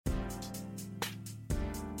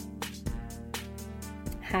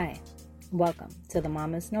Hi, welcome to the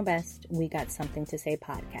Mamas Know Best We Got Something to Say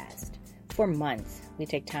podcast. For months, we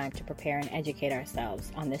take time to prepare and educate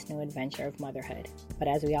ourselves on this new adventure of motherhood. But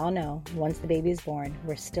as we all know, once the baby is born,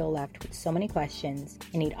 we're still left with so many questions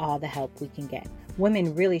and need all the help we can get.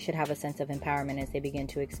 Women really should have a sense of empowerment as they begin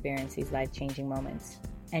to experience these life-changing moments.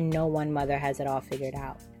 And no one mother has it all figured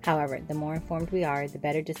out. However, the more informed we are, the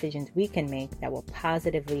better decisions we can make that will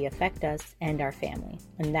positively affect us and our family.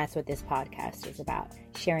 And that's what this podcast is about.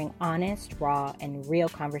 Sharing honest, raw, and real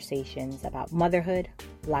conversations about motherhood,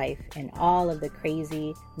 life, and all of the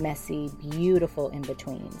crazy, messy, beautiful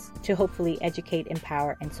in-betweens to hopefully educate,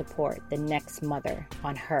 empower, and support the next mother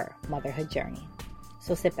on her motherhood journey.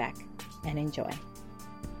 So sit back and enjoy.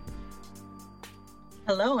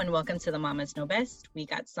 Hello and welcome to the Mamas Know Best We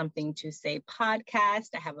Got Something to Say podcast.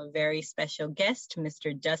 I have a very special guest,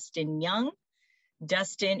 Mr. Dustin Young.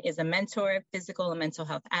 Dustin is a mentor, physical and mental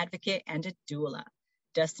health advocate, and a doula.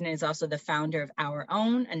 Dustin is also the founder of Our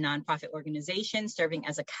Own, a nonprofit organization serving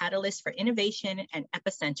as a catalyst for innovation and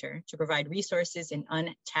epicenter to provide resources in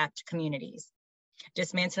untapped communities.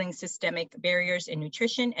 Dismantling systemic barriers in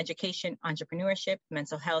nutrition, education, entrepreneurship,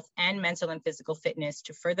 mental health, and mental and physical fitness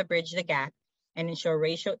to further bridge the gap and ensure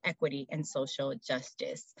racial equity and social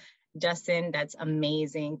justice. Dustin, that's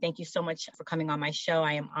amazing. Thank you so much for coming on my show.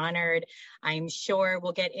 I am honored. I'm sure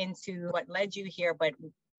we'll get into what led you here, but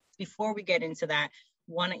before we get into that,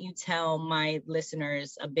 why don't you tell my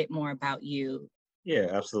listeners a bit more about you? Yeah,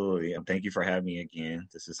 absolutely. Thank you for having me again.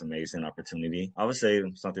 This is an amazing opportunity. I would say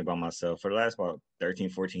something about myself. For the last about 13,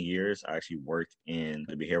 14 years, I actually worked in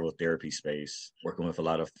the behavioral therapy space, working with a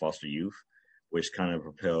lot of foster youth, which kind of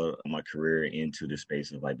propelled my career into the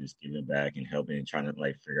space of like just giving back and helping and trying to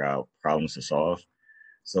like figure out problems to solve.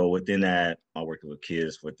 So within that, I worked with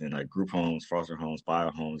kids within like group homes, foster homes, bio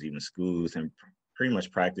homes, even schools, and pretty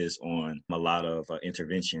much practice on a lot of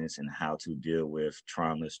interventions and how to deal with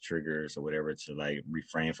traumas, triggers, or whatever to like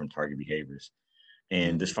refrain from target behaviors.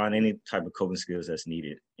 And just find any type of coping skills that's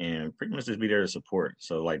needed and pretty much just be there to support.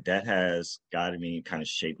 So like that has guided me, kind of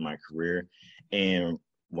shaped my career. And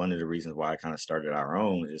one of the reasons why I kind of started Our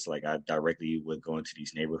Own is like I directly would go into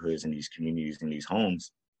these neighborhoods and these communities and these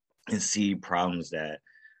homes and see problems that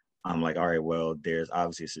I'm like, all right, well, there's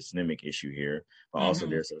obviously a systemic issue here, but also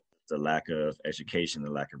there's a lack of education, the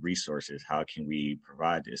lack of resources. How can we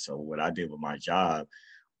provide this? So what I did with my job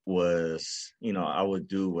was, I would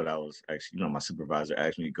do what I was actually, my supervisor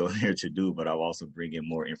asked me to go there to do, but I'll also bring in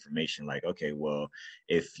more information like, okay, well,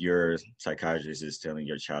 if your psychiatrist is telling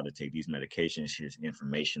your child to take these medications, here's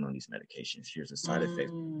information on these medications, here's the side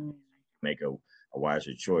effects, make a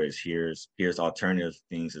wiser choice. Here's alternative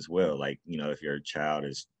things as well. Like, if your child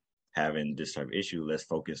is having this type of issue, let's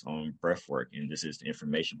focus on breath work. And this is the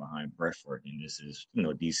information behind breath work. And this is,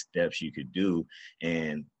 these steps you could do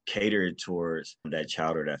and cater towards that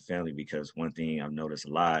child or that family. Because one thing I've noticed a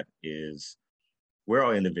lot is we're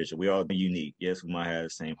all individual. We're all unique. Yes, we might have the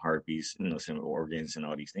same heartbeats, similar organs and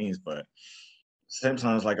all these things, but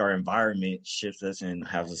sometimes like our environment shifts us and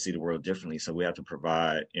has us see the world differently. So we have to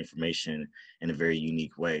provide information in a very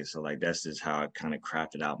unique way. So like, that's just how I kind of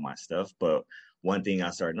crafted out my stuff. But one thing I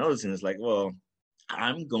started noticing is like, well,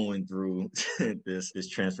 I'm going through this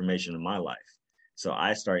transformation in my life. So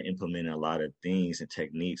I started implementing a lot of things and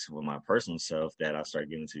techniques with my personal self that I started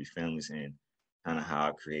giving to these families and kind of how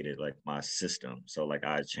I created like my system. So like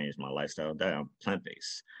I changed my lifestyle down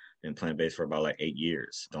plant-based. Been plant-based for about like 8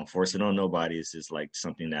 years. Don't force it on nobody. It's just like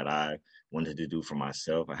something that I wanted to do for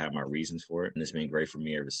myself. I have my reasons for it, and it's been great for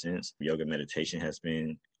me ever since. Yoga meditation has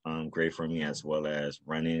been great for me, as well as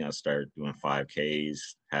running. I started doing 5Ks,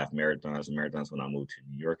 half marathons, and marathons when I moved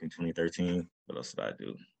to New York in 2013. What else did I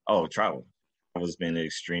do? Oh, travel. Travel has been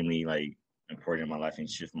extremely like important in my life and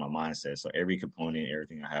shift my mindset. So every component,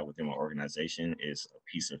 everything I have within my organization is a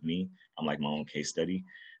piece of me. I'm like my own case study.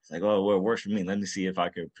 It's like, oh, well, it works for me. Let me see if I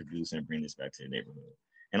could produce and bring this back to the neighborhood.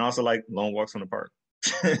 And also like long walks on the park,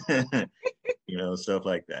 stuff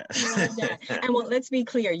like that. Yeah. And well, let's be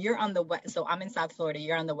clear. You're on the West. So I'm in South Florida.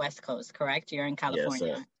 You're on the West Coast, correct? You're in California.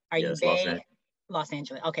 Yes, Are you Bay? Los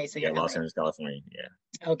Angeles. Okay, so you're Los Angeles, California. Yeah.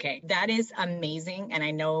 Okay, that is amazing. And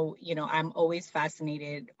I know, I'm always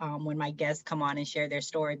fascinated when my guests come on and share their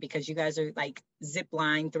story, because you guys are like zip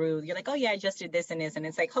line through. You're like, oh yeah, I just did this and this. And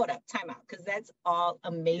it's like, hold up, time out. Because that's all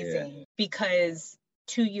amazing. Yeah. Because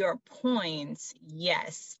to your point,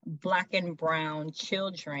 yes, Black and brown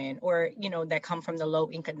children or, that come from the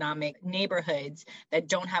low economic neighborhoods that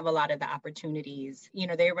don't have a lot of the opportunities,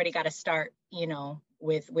 they already got to start,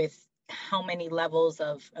 with how many levels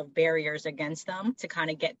of barriers against them to kind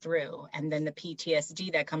of get through. And then the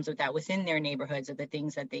PTSD that comes with that within their neighborhoods of the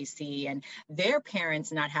things that they see, and their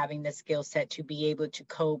parents not having the skill set to be able to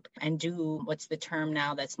cope and do, what's the term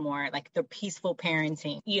now that's more like the peaceful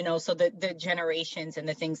parenting, you know, so the generations and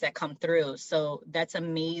the things that come through. So that's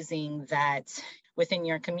amazing that within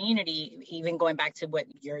your community, even going back to what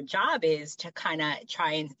your job is, to kind of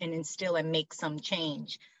try and instill and make some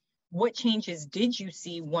change. What changes did you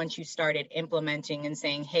see once you started implementing and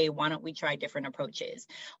saying, hey, why don't we try different approaches?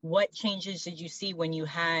 What changes did you see when you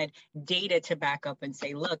had data to back up and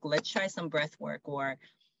say, look, let's try some breath work? Or,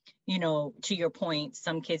 you know, to your point,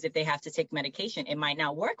 some kids, if they have to take medication, it might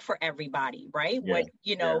not work for everybody, right? Yeah, what,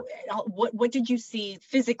 you know, what did you see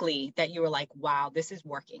physically that you were like, wow, this is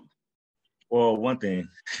working? Well, one thing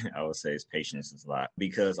I would say is patience is a lot,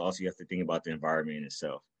 because also you have to think about the environment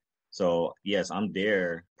itself. So yes, I'm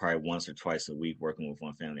there probably once or twice a week working with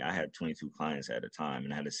one family. I had 22 clients at a time,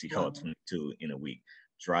 and I had to see all Wow. 22 in a week,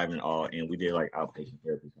 driving all, and we did like outpatient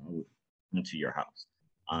therapy. So I would come to your house.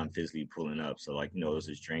 I'm physically pulling up. So like, you know, it was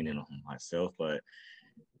just draining on myself. But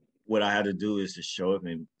what I had to do is to show up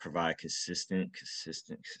and provide consistent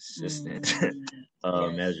Yes.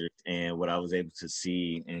 measures. And what I was able to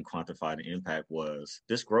see and quantify the impact was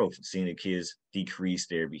this growth, seeing the kids decrease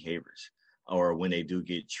their behaviors, or when they do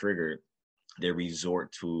get triggered, they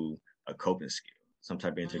resort to a coping skill, some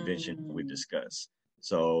type of intervention we discuss.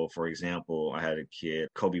 So, for example, I had a kid,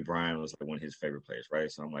 Kobe Bryant was like one of his favorite players, right?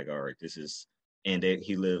 So I'm like, all right, this is, and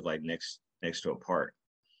he lived like next to a park.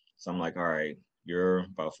 So I'm like, all right, you're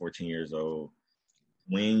about 14 years old.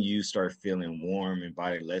 When you start feeling warm and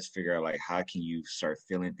body, let's figure out like how can you start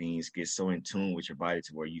feeling things, get so in tune with your body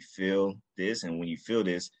to where you feel this. And when you feel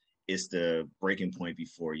this, it's the breaking point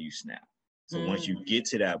before you snap. So once you get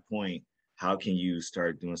to that point, how can you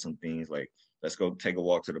start doing some things like, let's go take a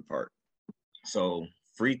walk to the park. So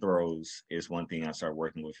free throws is one thing I start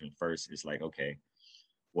working with him first. It's like, okay,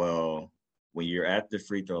 well, when you're at the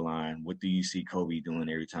free throw line, what do you see Kobe doing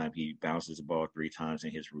every time he bounces the ball 3 times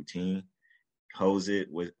in his routine? Holds it.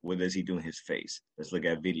 What does he do in his face? Let's look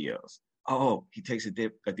at videos. Oh, he takes a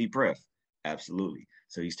deep breath. Absolutely.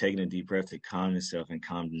 So he's taking a deep breath to calm himself and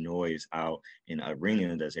calm the noise out in an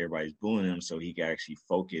arena that's everybody's booing him, so he can actually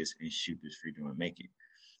focus and shoot this free throw and make it.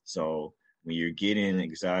 So when you're getting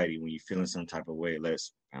anxiety, when you're feeling some type of way,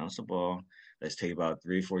 let's bounce the ball. Let's take about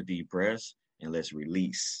 3 or 4 deep breaths and let's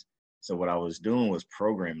release. So what I was doing was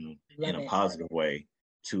programming him in a positive way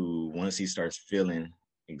to, once he starts feeling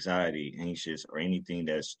anxiety, anxious, or anything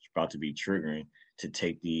that's about to be triggering, to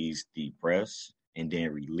take these deep breaths and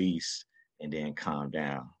then release and then calm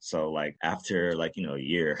down. So like after like, you know, a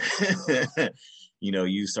year, you know,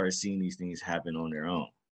 you start seeing these things happen on their own.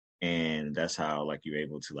 And that's how like you're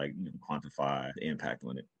able to like, you know, quantify the impact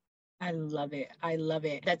on it. I love it. I love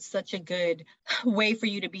it. That's such a good way for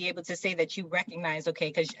you to be able to say that you recognize, okay,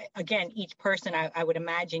 because again, each person, I would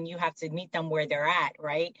imagine you have to meet them where they're at,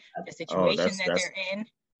 right? The situation that they're in.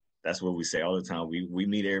 That's what we say all the time. We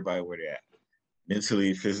meet everybody where they're at.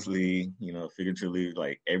 Mentally, physically, you know, figuratively,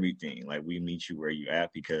 like everything. Like we meet you where you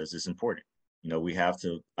at because it's important. You know, we have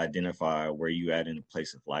to identify where you at in the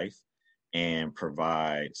place of life and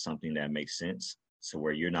provide something that makes sense. So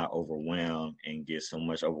where you're not overwhelmed and get so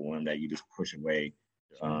much overwhelmed that you just push away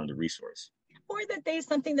the resource. Or that there's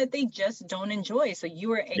something that they just don't enjoy. So you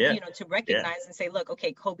were, you know, to recognize and say, look,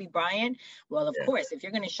 okay, Kobe Bryant. Well, of course, if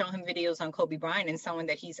you're going to show him videos on Kobe Bryant and someone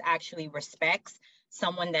that he's actually respects,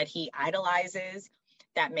 someone that he idolizes,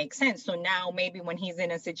 that makes sense. So now maybe when he's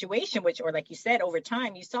in a situation, which, or like you said, over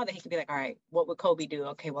time, you saw that he could be like, all right, what would Kobe do?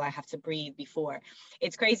 Okay, well, I have to breathe before.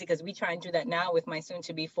 It's crazy because we try and do that now with my soon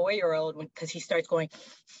to be 4-year-old because he starts going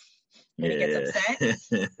when he gets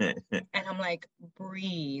upset. And I'm like,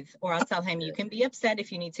 breathe. Or I'll tell him, you can be upset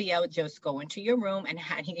if you need to yell, just go into your room and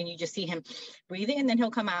you just see him breathing, and then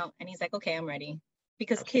he'll come out and he's like, okay, I'm ready.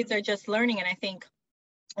 Because kids are just learning. And I think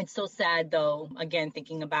it's so sad, though, again,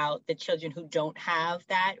 thinking about the children who don't have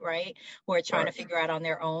that, right? Who are trying to figure out on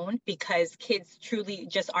their own, because kids truly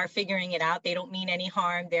just are figuring it out. They don't mean any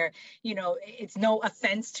harm. They're, you know, it's no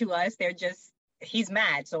offense to us. They're just, he's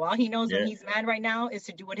mad. So all he knows when he's mad right now is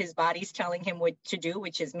to do what his body's telling him what to do,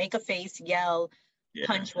 which is make a face, yell,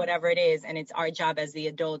 punch, whatever it is. And it's our job as the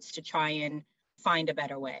adults to try and find a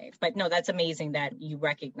better way. But no, that's amazing that you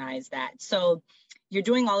recognize that. So you're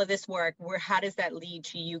doing all of this work. How does that lead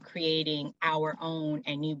to you creating Our Own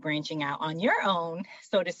and you branching out on your own,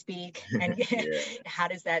 so to speak? And how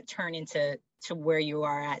does that turn into where you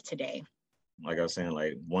are at today? Like I was saying,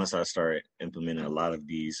 like once I started implementing a lot of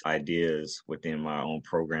these ideas within my own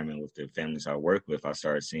programming with the families I work with, I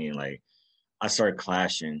started seeing like I started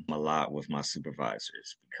clashing a lot with my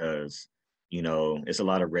supervisors because, it's a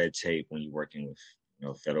lot of red tape when you're working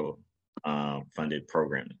with, federal funded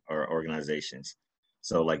programming or organizations.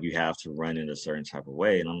 So like you have to run in a certain type of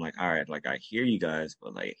way. And I'm like, all right, like I hear you guys,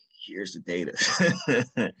 but like, here's the data.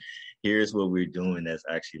 Here's what we're doing that's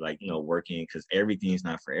actually like, working because everything's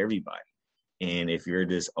not for everybody. And if you're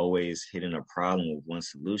just always hitting a problem with one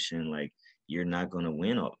solution, like you're not going to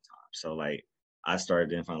win all the time. So like I started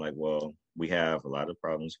identifying like, well, we have a lot of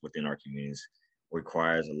problems within our communities,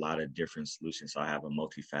 requires a lot of different solutions. So I have a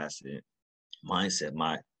multifaceted mindset.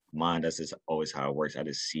 My mind, that's just always how it works. I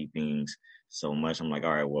just see things so much. I'm like,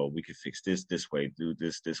 all right, well, we could fix this way, do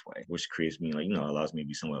this way, which creates me like, allows me to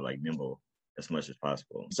be somewhat like nimble as much as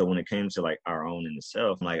possible. So when it came to like our own in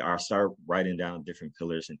itself, like I start writing down different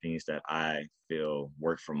pillars and things that I feel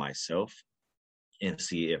work for myself and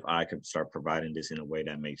see if I could start providing this in a way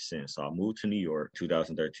that makes sense. So I moved to New York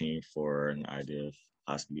 2013 for an idea of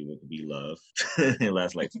possibly what could be love. It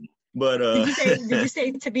lasts like but did you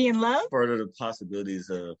say to be in love? Further the possibilities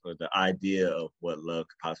of or the idea of what love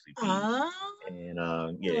could possibly be. Oh,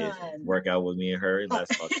 and yeah, work out with me and her. It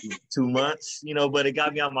lasted about 2 months, but it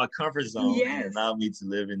got me out of my comfort zone. Yes. And allowed me to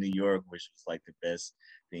live in New York, which was like the best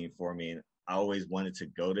thing for me. And I always wanted to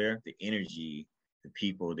go there. The energy, the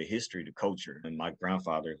people, the history, the culture. And my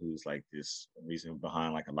grandfather, who's like this reason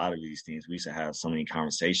behind like a lot of these things, we used to have so many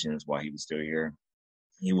conversations while he was still here.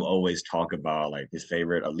 He will always talk about like his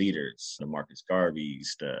favorite leaders, the Marcus Garveys,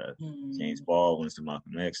 the James Baldwins, the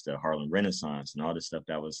Malcolm X, the Harlem Renaissance, and all this stuff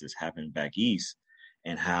that was just happening back east,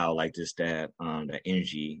 and how like just that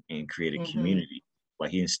energy and created community.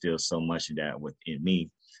 Like he instilled so much of that within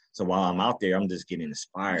me. So while I'm out there, I'm just getting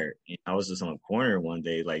inspired. And I was just on a corner one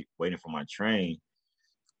day, like waiting for my train,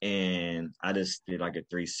 and I just did like a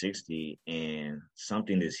 360, and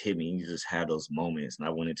something just hit me. You just had those moments, and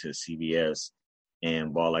I went into CVS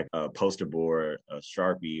and bought like a poster board, a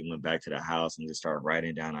Sharpie, and went back to the house and just started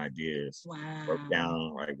writing down ideas. Wow.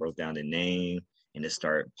 Wrote down the name and just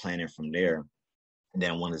started planning from there. And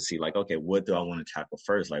then I wanted to see like, okay, what do I want to tackle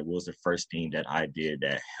first? Like, what was the first thing that I did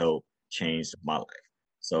that helped change my life?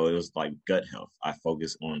 So it was like gut health. I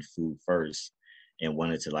focused on food first and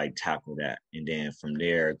wanted to like tackle that. And then from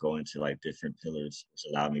there, go into like different pillars,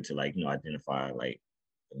 which allowed me to like, identify like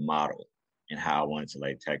the model and how I wanted to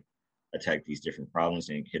like attack these different problems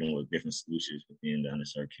and hit them with different solutions within the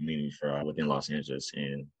underserved community for within Los Angeles.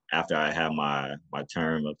 And after I had my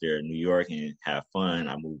term up there in New York and have fun,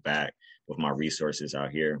 I moved back with my resources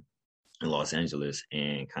out here in Los Angeles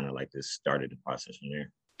and kind of like just started the process from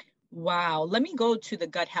there. Wow. Let me go to the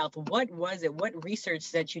gut health. What was it? What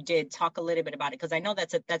research that you did? Talk a little bit about it, because I know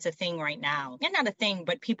that's a thing right now. And not a thing,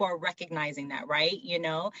 but people are recognizing that, right?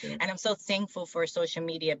 Yeah. And I'm so thankful for social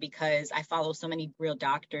media because I follow so many real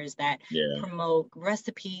doctors that promote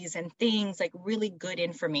recipes and things like really good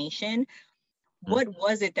information. What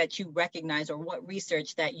was it that you recognized, or what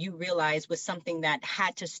research that you realized was something that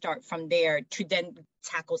had to start from there to then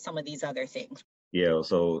tackle some of these other things? Yeah,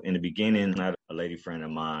 so in the beginning, I had a lady friend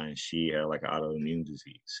of mine, she had like an autoimmune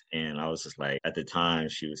disease. And I was just like, at the time,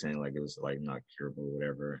 she was saying like it was like not curable or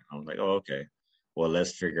whatever. I was like, oh, okay. Well,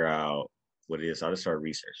 let's figure out what it is. So I just started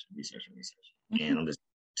researching. And I'm just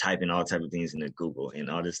typing all type of things into Google, and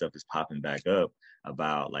all this stuff is popping back up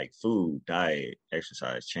about like food, diet,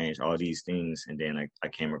 exercise, change, all these things. And then I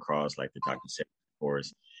came across like the Dr. Seuss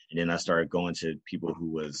course. And then I started going to people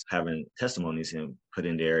who was having testimonies and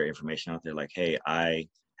putting their information out there like, hey, I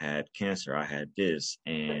had cancer, I had this,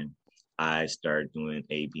 and I started doing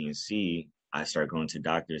A, B, and C. I started going to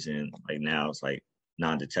doctors, and like now it's like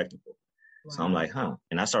non-detectable. Wow. So I'm like, huh.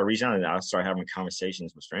 And I started reaching out and I started having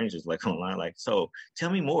conversations with strangers like online, like, so tell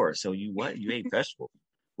me more. So you ate vegetables.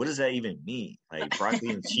 What does that even mean? Like broccoli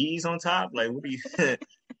and cheese on top? Like, what do you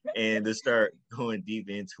and to start going deep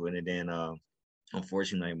into it. And then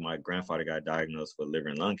unfortunately, my grandfather got diagnosed with liver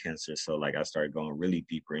and lung cancer. So like I started going really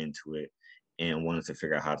deeper into it and wanted to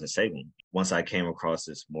figure out how to save him. Once I came across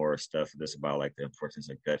this more stuff that's about like the importance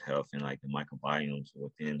of gut health and like the microbiomes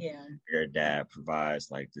within your that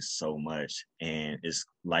provides like this so much. And it's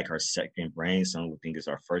like our second brain. Some would think it's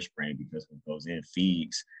our first brain because what goes in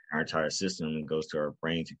feeds our entire system and goes to our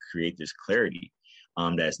brain to create this clarity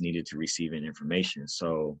that's needed to receiving information.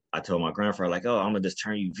 So I told my grandfather like, oh, I'm gonna just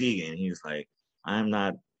turn you vegan. And he was like, I'm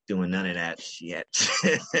not doing none of that yet.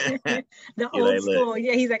 The old school.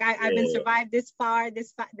 Yeah, he's like, I've been survived this far.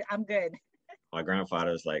 I'm good. My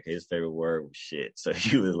grandfather was like, his favorite word was shit. So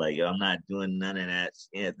he was like, yo, I'm not doing none of that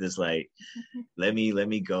shit. Just like, let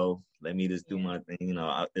me go. Let me just do my thing.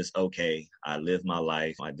 It's okay. I live my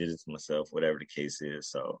life. I did it to myself, whatever the case is.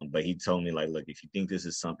 So, but he told me like, look, if you think this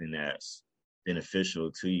is something that's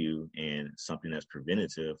beneficial to you and something that's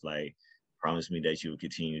preventative, like promise me that you will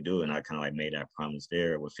continue to do it. And I kind of like made that promise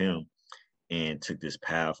there with him and took this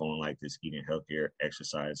path on like this eating healthier,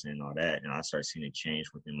 exercise and all that. And I started seeing a change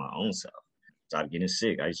within my own self. Stopped getting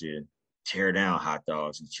sick. I used to tear down hot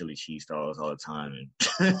dogs and chili cheese dogs all the time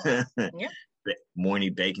and Yeah.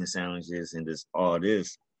 morning bacon sandwiches and just all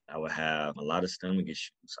this. I would have a lot of stomach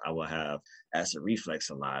issues. I would have acid reflux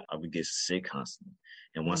a lot. I would get sick constantly.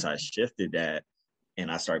 And once I shifted that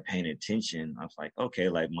and I started paying attention, I was like, okay,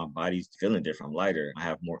 like my body's feeling different. I'm lighter. I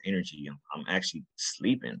have more energy. I'm actually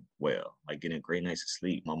sleeping well, like getting great nights of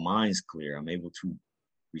sleep. My mind's clear. I'm able to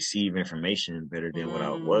receive information better than what I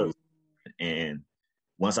was. And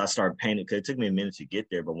once I started paying it, because it took me a minute to get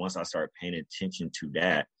there, but once I started paying attention to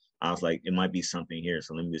that, I was like, it might be something here.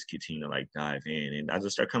 So let me just continue to like dive in. And I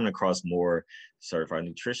just started coming across more certified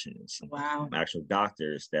nutritionists, actual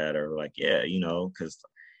doctors that are like, yeah, you know, because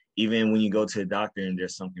even when you go to a doctor and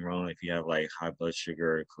there's something wrong, if you have like high blood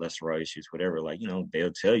sugar, cholesterol issues, whatever, like, you know,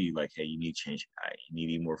 they'll tell you like, hey, you need to change your diet. You need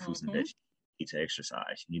to eat more fruits and vegetables. You need to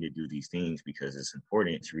exercise. You need to do these things because it's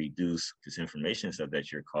important to reduce this inflammation and stuff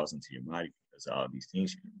that you're causing to your body because of all these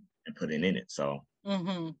things you're putting in it. So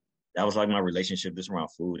that was like my relationship just around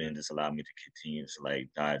food and just allowed me to continue to like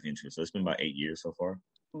dive into it. So it's been about 8 years so far.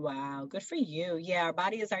 Wow, good for you. Yeah, our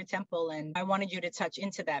body is our temple. And I wanted you to touch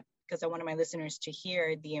into that because I wanted my listeners to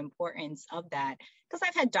hear the importance of that. Because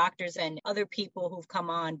I've had doctors and other people who've come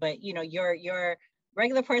on, but you know, you're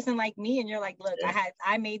regular person like me and you're like, look,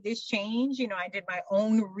 I made this change. You know, I did my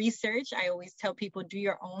own research. I always tell people, do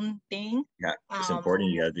your own thing. Yeah, it's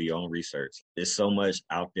important. You got to do your own research. There's so much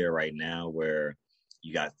out there right now where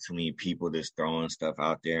you got too many people just throwing stuff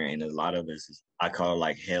out there. And a lot of this is, I call it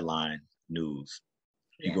like headline news.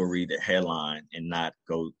 You go read the headline and not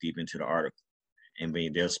go deep into the article. And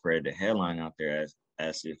they'll spread the headline out there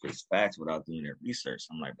as if it's facts without doing their research.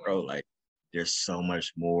 I'm like, bro, like there's so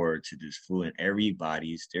much more to this food and everybody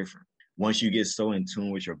is different. Once you get so in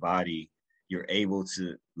tune with your body, you're able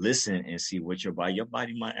to listen and see what your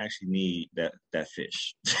body might actually need that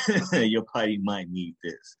fish. Your body might need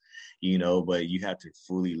this, you know, but you have to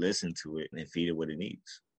fully listen to it and feed it what it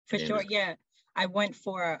needs. For sure. Yeah. I went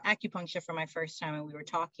for acupuncture for my first time and we were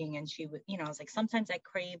talking and she would, you know, I was like, sometimes I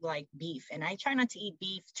crave like beef and I try not to eat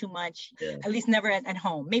beef too much, at least never at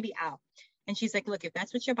home, maybe out. And she's like, look, if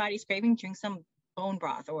that's what your body's craving, drink some bone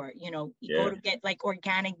broth or, you know, go to get like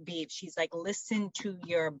organic beef. She's like, listen to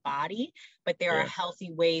your body, but there are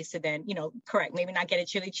healthy ways to then, you know, correct. Maybe not get a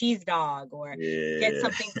chili cheese dog or get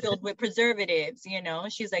something filled with preservatives, you know.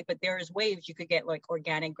 She's like, but there's ways you could get like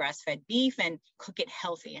organic grass-fed beef and cook it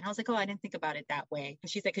healthy. And I was like, oh, I didn't think about it that way.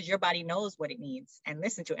 And she's like, because your body knows what it needs and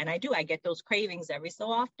listen to it. And I do. I get those cravings every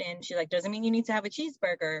so often. She's like, doesn't mean you need to have a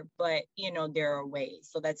cheeseburger, but, you know, there are ways.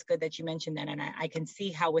 So that's good that you mentioned that. And I can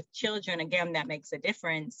see how with children, again, that makes a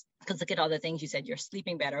difference because look at all the things you said, you're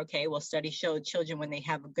sleeping better. Okay, well, studies show children when they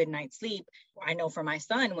have a good night's sleep. I know for my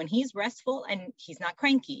son, when he's restful and he's not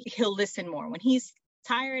cranky, he'll listen more. When he's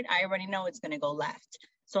tired, I already know it's going to go left.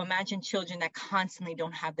 So imagine children that constantly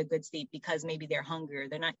don't have the good sleep because maybe they're hungry,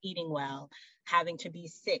 they're not eating well, having to be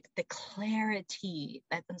sick. The clarity,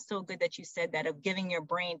 that's so good that you said that, of giving your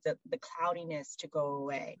brain the cloudiness to go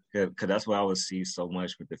away. Because that's what I would see so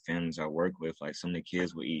much with the families I work with. Like some of the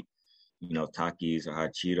kids will eat, you know, Takis or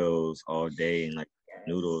hot Cheetos all day and like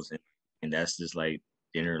noodles. And that's just like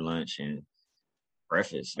dinner, lunch, and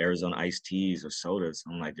breakfast. Arizona iced teas or sodas.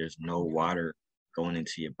 I'm like, there's no water going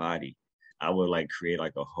into your body. I would like create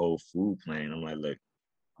like a whole food plan. I'm like, look,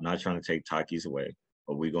 I'm not trying to take Takis away,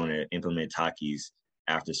 but we're going to implement Takis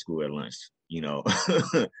after school at lunch, you know.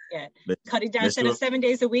 Cut it down. Instead of 7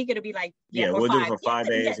 days a week, it'll be like, we'll do it for 5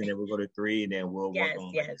 days and then we'll go to 3 and then we'll work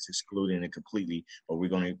on it's excluding it completely. But we're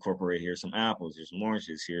going to incorporate, here's some apples, here's some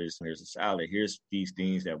oranges, here's a salad, here's these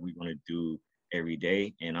things that we're going to do every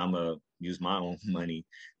day. And I'm going to use my own money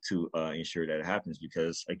to ensure that it happens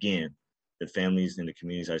because, again, the families and the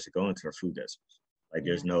communities I used to go into are food deserts. Like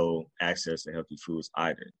there's no access to healthy foods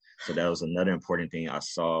either. So that was another important thing I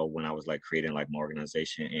saw when I was like creating like my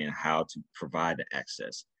organization and how to provide the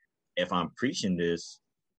access. If I'm preaching this,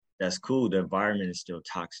 that's cool. The environment is still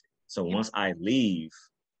toxic. So once I leave,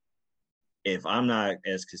 if I'm not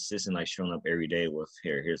as consistent, like showing up every day with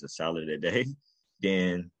here's a salad a day,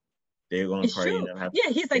 then they're going to probably end up having.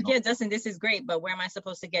 Yeah, he's like, Dustin, this is great, but where am I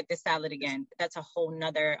supposed to get this salad again? That's a whole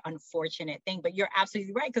nother unfortunate thing. But you're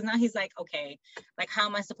absolutely right, because now he's like, okay, like how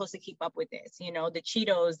am I supposed to keep up with this? You know, the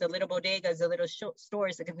Cheetos, the little bodegas, the little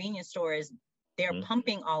stores, the convenience stores, they're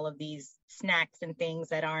pumping all of these snacks and things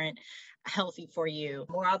that aren't healthy for you.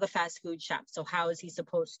 More of the fast food shops. So how is he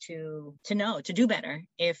supposed to know, to do better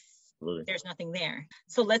if there's nothing there.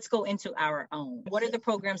 So let's go into our own. What are the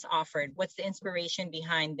programs offered? What's the inspiration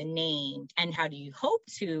behind the name? And how do you hope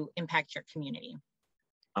to impact your community?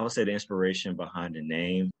 I would say the inspiration behind the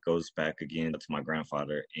name goes back again to my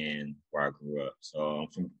grandfather and where I grew up. So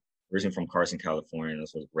I'm originally from Carson, California.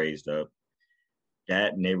 That's where I was raised up.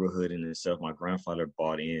 That neighborhood in itself, my grandfather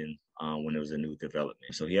bought in when it was a new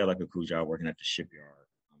development. So he had like a cool job working at the shipyard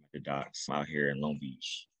at the docks out here in Long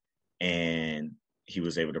Beach. And he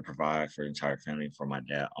was able to provide for the entire family, for my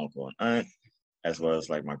dad, uncle, and aunt, as well as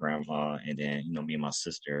like my grandma. And then, me and my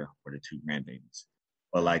sister were the two grandbabies.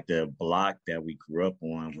 But like the block that we grew up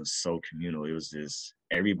on was so communal. It was just,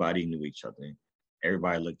 everybody knew each other.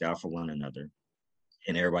 Everybody looked out for one another.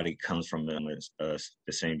 And everybody comes from the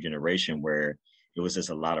same generation where it was just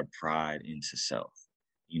a lot of pride into self.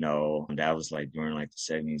 That was like during like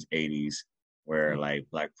the 70s, 80s, where like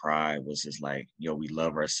Black pride was just like, we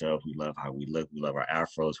love ourselves. We love how we look. We love our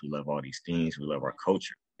afros. We love all these things. We love our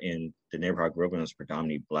culture. And the neighborhood I grew up in was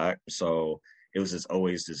predominantly Black. So it was just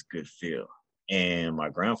always this good feel. And my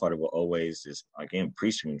grandfather would always just, again,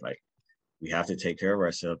 preach to me, like, we have to take care of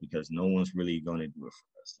ourselves because no one's really going to do it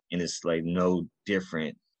for us. And it's like no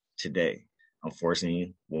different today.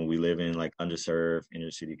 Unfortunately, when we live in like underserved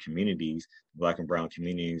inner city communities, Black and brown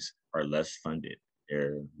communities are less funded.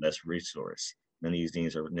 They're less resourced. None of these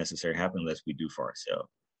things are necessary to happen unless we do for ourselves.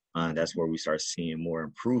 That's where we start seeing more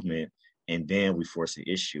improvement. And then we force the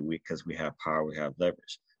issue because we have power, we have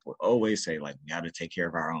leverage. We'll always say, like, we got to take care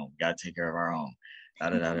of our own. We got to take care of our own. Da,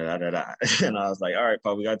 da, da, da, da, da. And I was like, all right,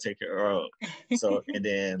 Paul, we got to take care of our own. So, and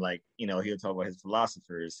then, like, he'll talk about his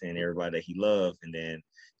philosophers and everybody that he loved. And then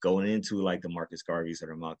going into, like, the Marcus Garveys or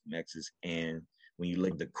the Malcolm X's. And when you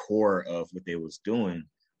look at the core of what they was doing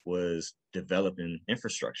was developing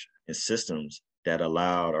infrastructure and systems that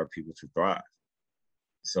allowed our people to thrive.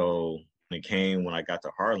 So when I got to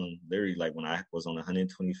Harlem, literally, like, when I was on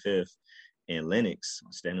 125th in Lenox,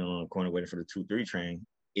 standing on the corner waiting for the 2-3 train,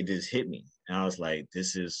 it just hit me. And I was like,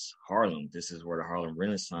 this is Harlem. This is where the Harlem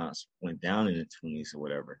Renaissance went down in the 20s or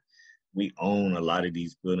whatever. We own a lot of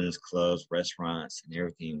these buildings, clubs, restaurants, and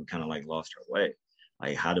everything. We kind of like lost our way.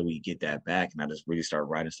 Like, how do we get that back? And I just really started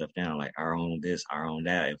writing stuff down, like our own this, our own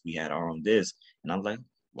that. If we had our own this, and I'm like,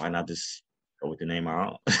 why not just go with the name our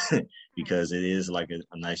own? Because it is like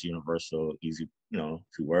a nice universal, easy, 2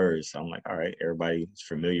 words. So I'm like, all right, everybody's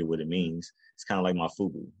familiar with what it means. It's kind of like my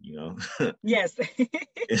FUBU, Yes.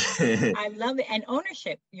 I love it. And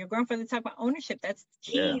ownership. Your grandfather talked about ownership. That's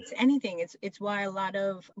key to anything. It's why a lot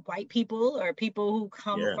of white people or people who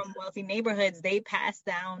come from wealthy neighborhoods, they pass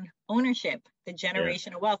down ownership, the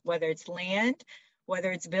generational wealth, whether it's land,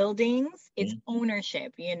 whether it's buildings, it's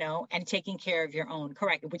ownership, and taking care of your own.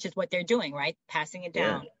 Correct. Which is what they're doing, right? Passing it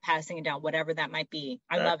down, whatever that might be.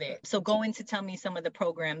 I love it. So go in to tell me some of the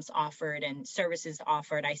programs offered and services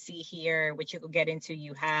offered. I see here, which you will get into,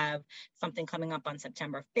 you have something coming up on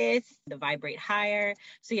September 5th, the Vibrate Higher.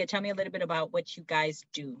 So tell me a little bit about what you guys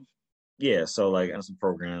do. Yeah, so like on some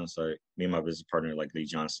programs, like me and my business partner, like Lee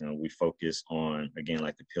Johnson, we focus on, again,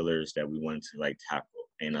 like the pillars that we wanted to like tackle.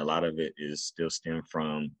 And a lot of it is still stem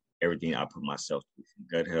from everything I put myself through, from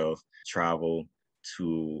gut health, travel,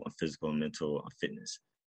 to physical and mental fitness.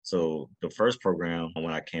 So the first program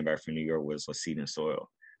when I came back from New York was Seed and Soil.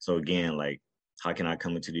 So again, like, how can I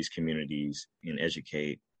come into these communities and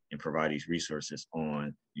educate and provide these resources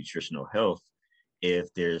on nutritional health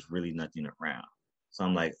if there's really nothing around? So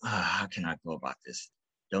I'm like, how can I go about this?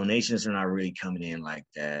 Donations are not really coming in like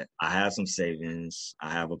that. I have some savings.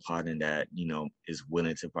 I have a partner that, is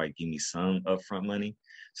willing to probably give me some upfront money.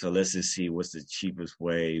 So let's just see what's the cheapest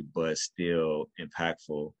way, but still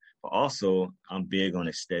impactful. But also, I'm big on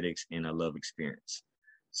aesthetics and I love experience.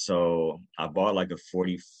 So I bought like a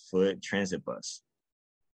 40-foot transit bus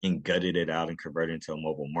and gutted it out and converted it into a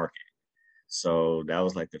mobile market. So that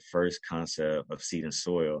was like the first concept of Seed and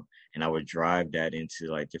Soil. And I would drive that into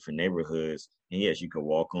like different neighborhoods. And yes, you could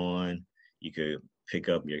walk on, you could pick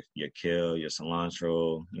up your kale, your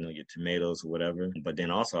cilantro, your tomatoes or whatever. But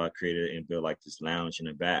then also I created and built like this lounge in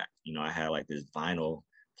the back. I had like this vinyl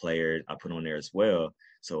player I put on there as well.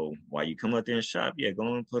 So while you come up there and shop,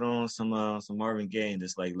 go and put on some Marvin Gaye and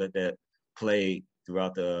just like let that play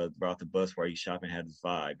throughout the bus while you shop and have this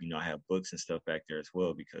vibe. I have books and stuff back there as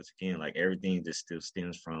well, because again, like everything just still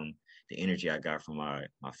stems from the energy I got from my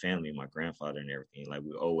family, my grandfather and everything. Like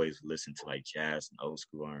we always listen to like jazz and old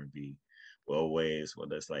school R&B. We always,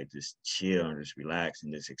 just like just chill and just relax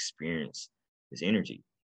and just experience this energy.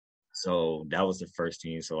 So that was the first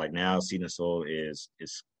thing. So like now Seed and Soul is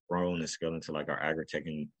grown and scaled into like our agri-tech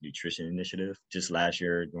and nutrition initiative. Just last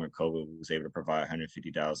year during COVID, we was able to provide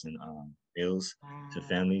 150,000 meals to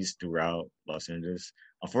families throughout Los Angeles.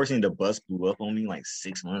 Unfortunately, the bus blew up on me like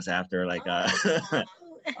 6 months after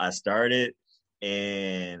I started,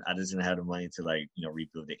 and I just didn't have the money to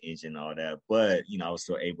rebuild the engine and all that. But I was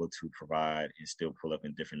still able to provide and still pull up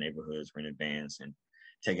in different neighborhoods, renting vans, and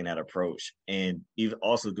taking that approach. And even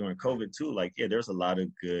also during COVID too, there's a lot of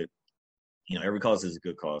good, every cause is a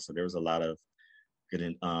good cause. So there was a lot of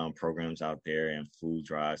good programs out there and food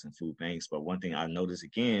drives and food banks. But one thing I noticed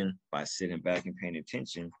again by sitting back and paying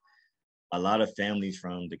attention, a lot of families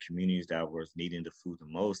from the communities that were needing the food the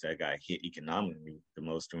most, that got hit economically the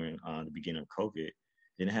most during the beginning of COVID,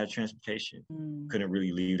 didn't have transportation, couldn't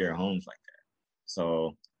really leave their homes like that.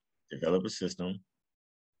 So develop a system.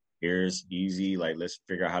 Here's easy, let's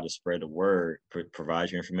figure out how to spread the word,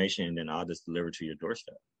 provide your information, and then I'll just deliver to your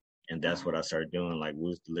doorstep. And that's what I started doing. We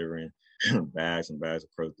was delivering bags and bags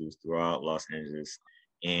of produce throughout Los Angeles.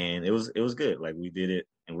 And it was good. We did it,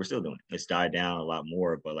 and we're still doing it. It's died down a lot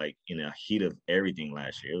more, but in the heat of everything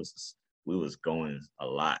last year, we was going a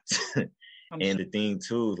lot. And the thing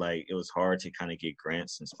too, it was hard to kind of get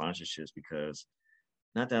grants and sponsorships because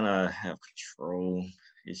not that I have control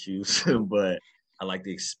issues, but I like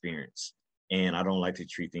the experience. And I don't like to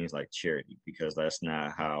treat things like charity because that's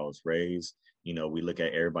not how I was raised. We look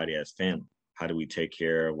at everybody as family. How do we take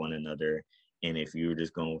care of one another? And if you're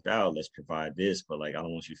just going without, let's provide this. But I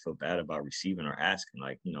don't want you to feel bad about receiving or asking.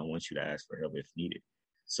 I want you to ask for help if needed.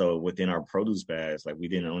 So within our produce bags, we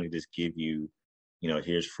didn't only just give you,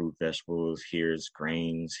 here's fruit, vegetables, here's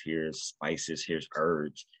grains, here's spices, here's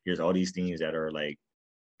herbs, here's all these things that are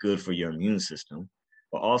good for your immune system.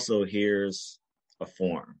 But also here's a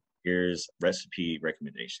form. Here's recipe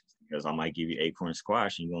recommendations, because I might give you acorn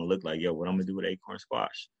squash and you're going to look like, yo, what I'm going to do with acorn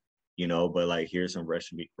squash? But here's some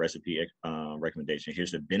recipe recommendation.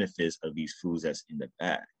 Here's the benefits of these foods that's in the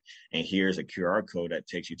bag. And here's a QR code that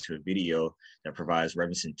takes you to a video that provides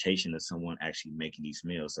representation of someone actually making these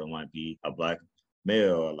meals. So it might be a Black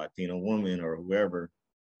male, a Latino woman, or whoever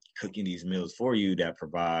cooking these meals for you that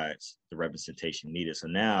provides the representation needed. So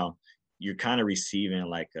now you're kind of receiving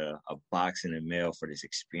a box in the mail for this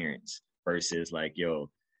experience versus yo,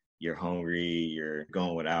 you're hungry, you're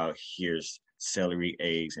going without, here's celery,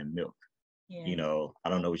 eggs, and milk. Yeah. I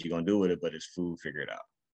don't know what you're going to do with it, but it's food, figure it out.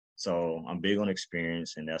 So I'm big on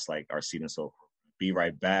experience, and that's our Seed and Soul program. Be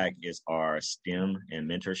Right Back is our STEM and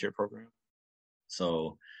mentorship program.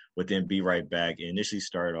 So within Be Right Back, it initially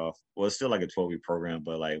started off, it's still a 12-week program,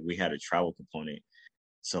 but we had a travel component.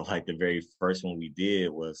 So the very first one we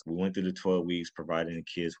did was we went through the 12 weeks providing the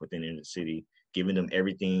kids within the inner city, giving them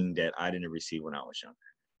everything that I didn't receive when I was younger.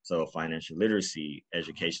 So financial literacy,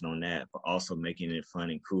 education on that, but also making it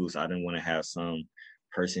fun and cool. So I didn't want to have some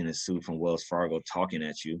person in a suit from Wells Fargo talking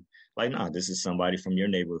at you. This is somebody from your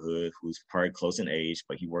neighborhood who's probably close in age,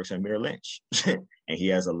 but he works at Merrill Lynch. And he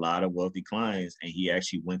has a lot of wealthy clients, and he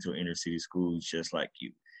actually went to inner city school just like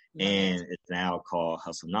you. Yes. And it's now called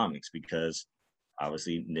Hustlenomics because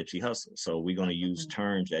obviously Nipsey Hussle. So we're going to use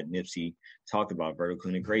terms that Nipsey talked about, vertical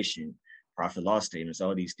integration, profit loss statements,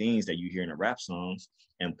 all these things that you hear in the rap songs,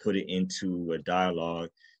 and put it into a dialogue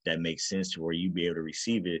that makes sense to where you be able to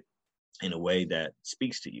receive it in a way that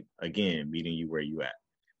speaks to you. Again, meeting you where you at.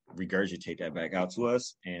 Regurgitate that back out to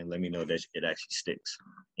us and let me know that it actually sticks,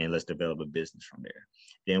 and let's develop a business from there.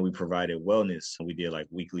 Then we provided wellness. We did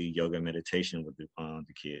weekly yoga meditation with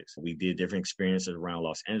the kids. We did different experiences around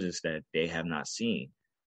Los Angeles that they have not seen.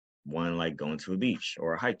 One, going to a beach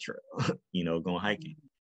or a hike trail, going hiking.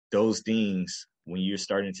 Those things, when you're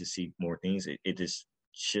starting to see more things, it just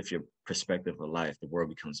shifts your perspective of life. The world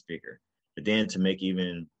becomes bigger. But then to make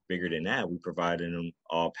even bigger than that, we provided them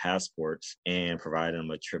all passports and provided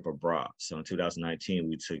them a trip abroad. So in 2019,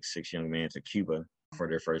 we took 6 young men to Cuba for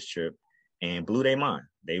their first trip and blew their mind.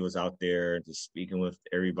 They was out there just speaking with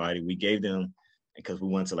everybody. We gave them, because we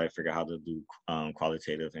wanted to figure out how to do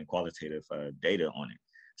qualitative and qualitative data on it.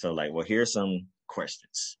 So here's some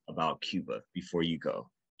questions about Cuba before you go.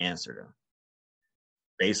 Answer them.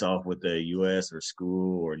 Based off what the U.S. or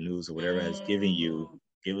school or news or whatever has given you,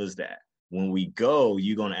 give us that. When we go,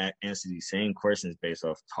 you're going to answer these same questions based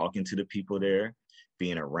off talking to the people there,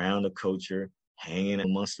 being around the culture, hanging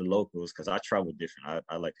amongst the locals, because I travel different.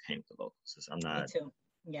 I like to hang with the locals. I'm not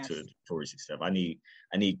to the touristy stuff. I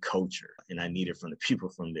need culture, and I need it from the people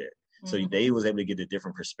from there. So they was able to get a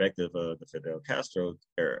different perspective of the Fidel Castro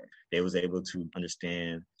era. They was able to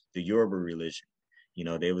understand the Yoruba religion.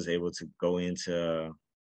 They was able to go into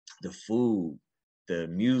the food, the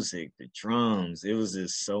music, the drums. It was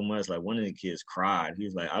just so much. One of the kids cried. He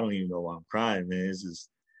was like, I don't even know why I'm crying, man. It's just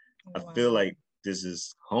I Wow. feel like this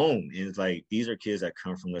is home. And it's like, these are kids that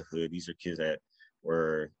come from the hood. These are kids that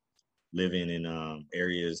were living in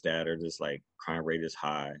areas that are just like crime rate is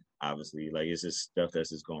high, obviously. Like, it's just stuff that's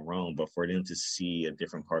just going wrong. But for them to see a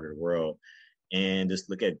different part of the world and just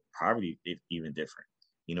look at poverty even different,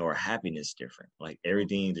 or happiness different. Like,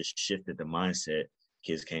 everything just shifted the mindset.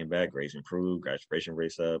 Kids came back, grades improved, graduation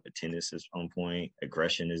rates up, attendance is on point,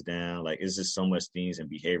 aggression is down. Like, it's just so much things and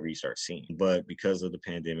behavior you start seeing. But because of the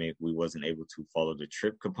pandemic, we wasn't able to follow the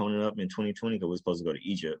trip component up in 2020 because we were supposed to go to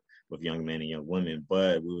Egypt with young men and young women,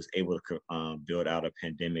 but we was able to build out a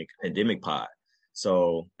pandemic pod.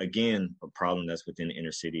 So again, a problem that's within the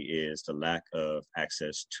inner city is the lack of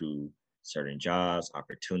access to certain jobs,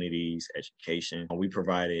 opportunities, education. We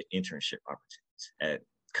provided internship opportunities at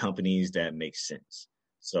companies that make sense.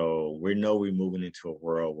 So we know we're moving into a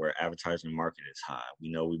world where advertising market is high.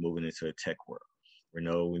 We know we're moving into a tech world. We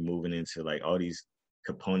know we're moving into like all these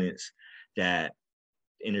components that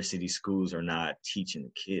inner city schools are not teaching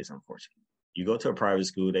the kids, unfortunately. You go to a private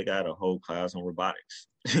school, they got a whole class on robotics.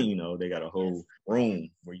 They got a whole room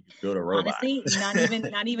where you can build a robot. Honestly,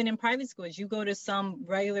 not even in private schools. You go to some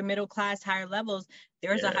regular middle class, higher levels.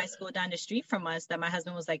 There's a high school down the street from us that my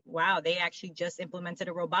husband was like, wow, they actually just implemented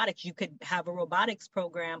a robotics. You could have a robotics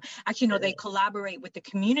program. Actually, no, they collaborate with the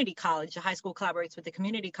community college. The high school collaborates with the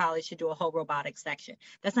community college to do a whole robotics section.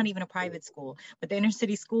 That's not even a private school. But the inner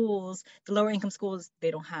city schools, the lower income schools,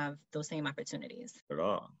 they don't have those same opportunities. At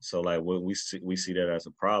all. So like what we see that as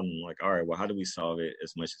a problem. Like, all right, well, how do we solve it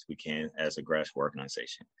as much as we can as a grassroots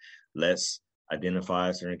organization? Let's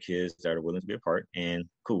identify certain kids that are willing to be a part, and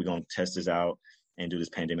cool, we're gonna test this out and do this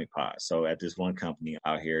pandemic pod. So at this one company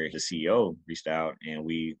out here, the CEO reached out and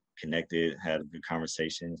we connected, had a good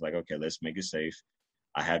conversation. It's like, okay, let's make it safe.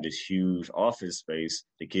 I have this huge office space.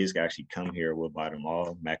 The kids can actually come here. We'll buy them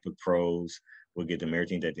all MacBook Pros. We'll get them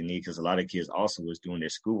everything that they need, because a lot of kids also was doing their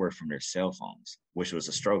schoolwork from their cell phones, which was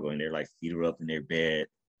a struggle. And they're like feet up in their bed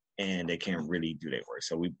and they can't really do their work.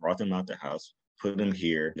 So we brought them out the house, put them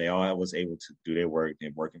here. They all was able to do their work.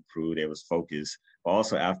 Their work improved. They was focused. But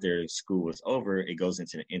also after school was over, it goes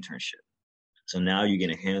into the internship. So now you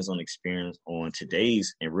get a hands-on experience on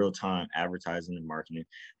today's in real-time advertising and marketing,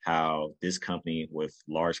 how this company with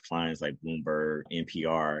large clients like Bloomberg,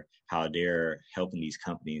 NPR, how they're helping these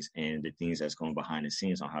companies and the things that's going behind the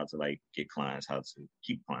scenes on how to like get clients, how to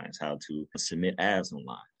keep clients, how to submit ads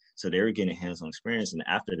online. So they were getting hands-on experience. And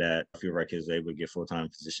after that, a few of our kids were able to get full-time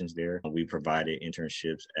positions there. We provided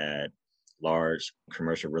internships at large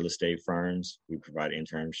commercial real estate firms. We provided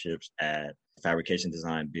internships at fabrication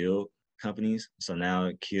design build companies. So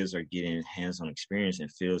now kids are getting hands-on experience in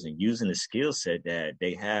fields and using the skill set that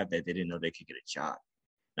they have that they didn't know they could get a job.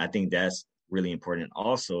 And I think that's really important.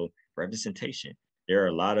 Also, representation. There are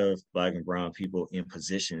a lot of Black and brown people in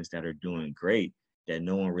positions that are doing great that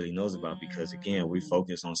no one really knows about, because again, we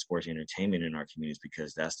focus on sports entertainment in our communities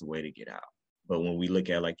because that's the way to get out. But when we look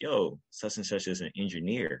at like, yo, such and such is an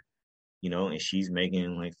engineer, and she's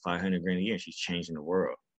making like 500 grand a year and she's changing the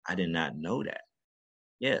world. I did not know that.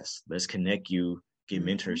 Yes, let's connect you, get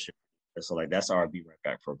mentorship. So like that's our Be Right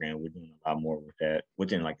Back program. We're doing a lot more with that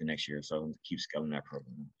within like the next year or so to keep scaling that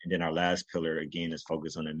program. And then our last pillar again is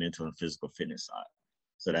focused on the mental and physical fitness side.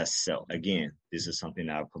 So that's self. Again, this is something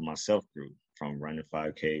that I put myself through, from running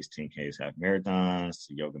 5Ks, 10Ks, half marathons,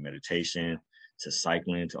 to yoga meditation, to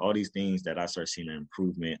cycling, to all these things that I start seeing an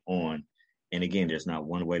improvement on. And again, there's not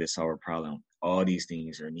one way to solve a problem. All these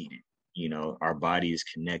things are needed. Our body is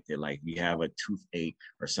connected. Like, we have a toothache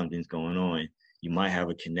or something's going on, you might have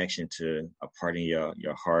a connection to a part in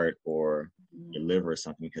your heart or your liver or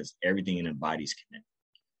something, because everything in the body is connected.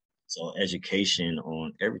 So education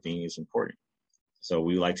on everything is important. So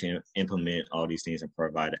we like to implement all these things and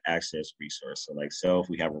provide an access resource. So like self,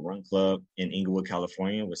 we have a run club in Inglewood,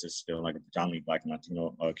 California, which is still like a predominantly Black and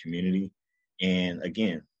Latino community. And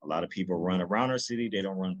again, a lot of people run around our city, they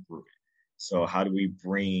don't run through it. So how do we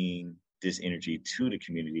bring this energy to the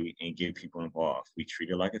community and get people involved? We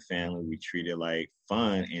treat it like a family. We treat it like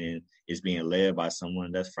fun, and it's being led by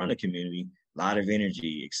someone that's from the community. A lot of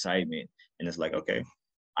energy, excitement. And it's like, okay,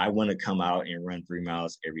 I want to come out and run 3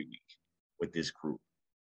 miles every week with this group.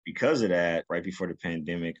 Because of that, right before the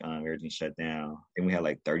pandemic, everything shut down. Then we had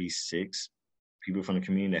like 36 people from the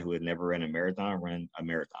community who had never run a marathon.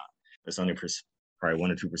 That's only probably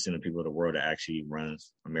 1 or 2% of people in the world that actually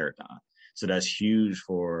runs a marathon. So that's huge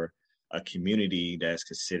for a community that's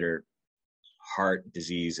considered heart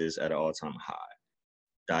diseases at an all-time high,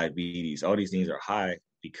 diabetes, all these things are high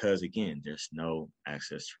because, again, there's no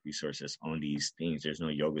access to resources on these things. There's no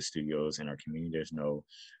yoga studios in our community. There's no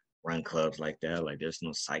run clubs like that. Like, there's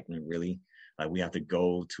no cycling really. like we have to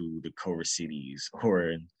go to the core cities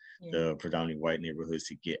or the predominantly white neighborhoods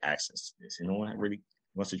to get access to this. And no one really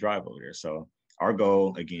wants to drive over there. So our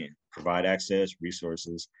goal, again, provide access,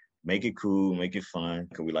 resources, make it cool, make it fun,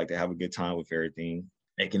 because we like to have a good time with everything,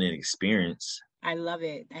 making an experience. I love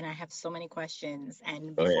it. And I have so many questions.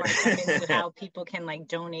 And Go before I ahead. jump into how people can like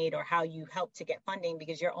donate or how you help to get funding,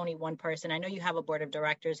 because you're only one person. I know you have a board of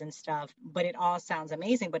directors and stuff, but it all sounds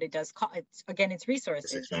amazing, but it does cost, it's It's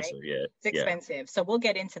resources, right? expensive, yeah. It's expensive. So we'll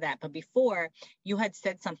get into that. But before, you had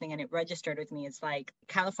said something and it registered with me. It's like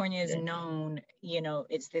California is known, you know,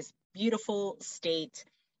 it's this beautiful state.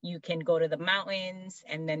 You can go to the mountains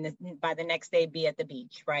and then by the next day be at the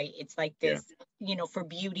beach, right? It's like this, you know, for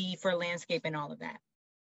beauty, for landscape and all of that.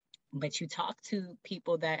 But you talk to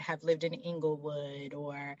people that have lived in Inglewood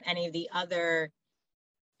or any of the other,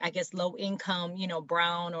 I guess, low income, you know,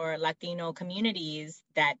 brown or Latino communities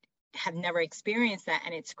that have never experienced that.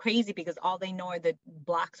 And it's crazy because all they know are the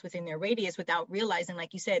blocks within their radius without realizing,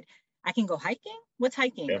 like you said, I can go hiking. What's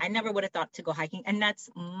hiking? Yeah. I never would have thought to go hiking. And that's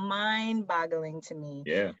mind boggling to me.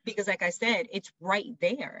 Yeah. Because like I said, it's right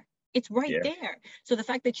there. It's right there. So the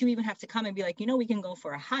fact that you even have to come and be like, you know, we can go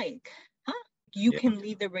for a hike, huh? You can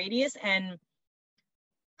leave the radius. And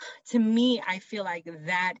to me, I feel like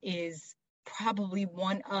that is probably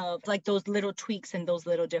one of like those little tweaks and those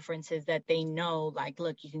little differences that they know, like,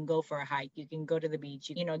 look, you can go for a hike, you can go to the beach,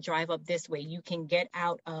 you know, drive up this way, you can get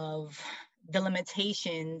out of the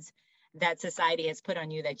limitations that society has put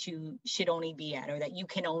on you that you should only be at or that you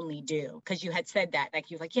can only do. Because you had said that,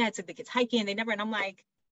 like, you're like, yeah, it's like the kids hiking, they never, and I'm like,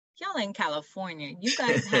 y'all in California, you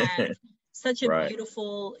guys have such a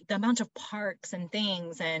beautiful, the amount of parks and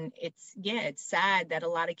things, and it's sad that a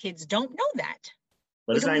lot of kids don't know that.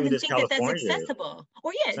 But it's not even just California. That's accessible.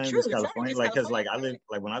 Or it's not true. Just California. Like, because like I live,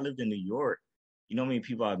 like when I lived in New York, you know how many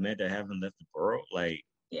people I've met that haven't left the borough? Like,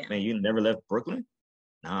 man, you never left Brooklyn?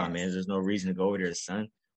 Nah, man, there's no reason to go over there, son.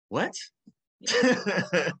 What?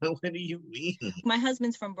 What do you mean? My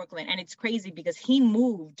husband's from Brooklyn, and it's crazy because he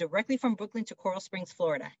moved directly from Brooklyn to Coral Springs,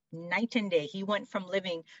 Florida, night and day. He went from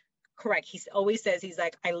living, correct, he always says, he's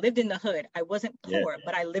like, I lived in the hood. I wasn't poor,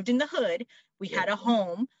 but I lived in the hood. We had a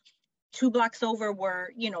home. 2 blocks over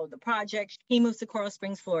were, you know, the project. He moves to Coral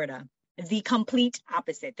Springs, Florida. The complete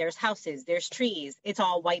opposite. There's houses, there's trees. It's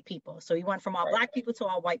all white people. So he went from all black people to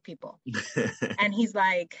all white people. And he's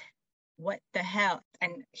like, what the hell?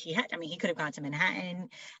 And he could have gone to Manhattan. And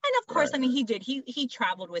of course, he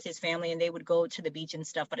traveled with his family and they would go to the beach and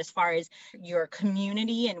stuff. But as far as your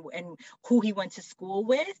community and who he went to school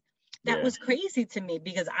with, that was crazy to me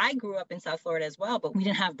because I grew up in South Florida as well, but we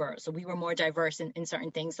didn't have boroughs. So we were more diverse in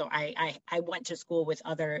certain things. So I went to school with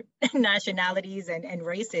other nationalities and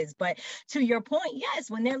races. But to your point,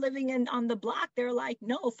 yes, when they're living on the block, they're like,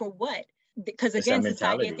 no, for what? Because again,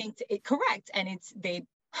 society, I think, correct. And they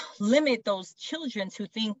limit those children to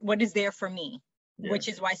think what is there for me, which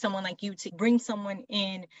is why someone like you to bring someone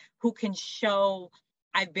in who can show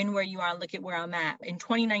I've been where you are, look at where I'm at. In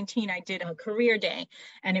 2019, I did a career day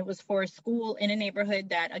and it was for a school in a neighborhood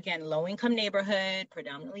that, again, low income neighborhood,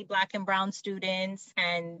 predominantly Black and brown students.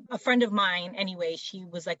 And a friend of mine, anyway, she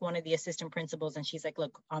was like one of the assistant principals. And she's like,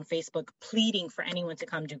 look, on Facebook, pleading for anyone to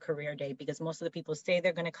come do career day because most of the people say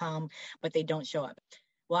they're going to come, but they don't show up.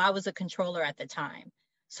 Well, I was a controller at the time.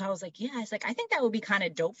 So I was like, yeah, it's like, I think that would be kind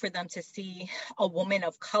of dope for them to see a woman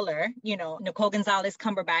of color, you know, Nicole Gonzalez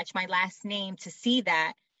Cumberbatch, my last name, to see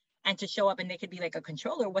that and to show up and they could be like a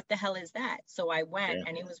controller. What the hell is that? So I went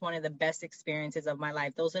and it was one of the best experiences of my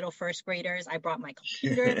life. Those little first graders, I brought my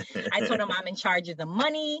computer. I told them I'm in charge of the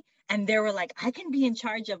money. And they were like, I can be in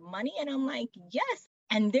charge of money. And I'm like, yes.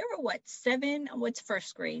 And they were what's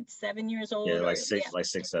first grade, 7 years old? Yeah, like 6,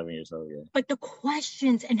 7 years old, But the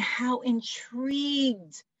questions and how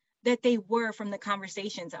intrigued that they were from the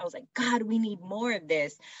conversations, I was like, God, we need more of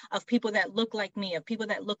this, of people that look like me, of people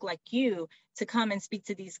that look like you to come and speak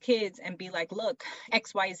to these kids and be like, look,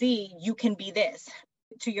 XYZ, you can be this.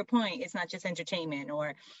 To your point, it's not just entertainment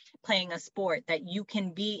or playing a sport, that you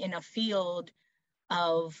can be in a field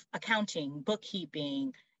of accounting,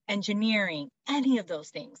 bookkeeping, engineering, any of those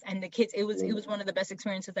things. And the kids, it was one of the best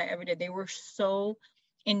experiences I ever did. They were so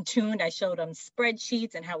in tuned. I showed them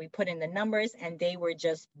spreadsheets and how we put in the numbers, and they were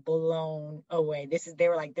just blown away. They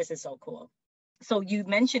were like, this is so cool. So you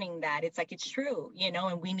mentioning that, it's like, it's true, you know,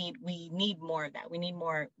 and we need more of that. We need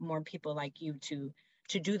more people like you to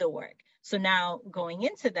do the work. So now going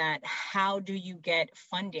into that, how do you get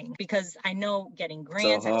funding? Because I know getting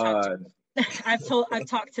grants, I've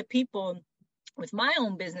talked to people with my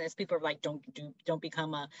own business. People are like, don't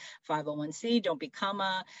become a 501c, don't become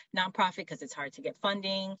a nonprofit because it's hard to get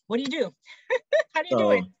funding. What do you do? How do you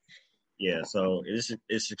do it? Yeah, so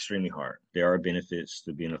it's extremely hard. There are benefits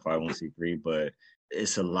to being a 501c3, but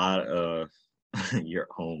it's a lot of your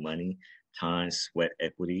own money, time, sweat,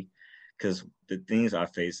 equity. Because the things I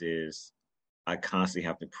face is I constantly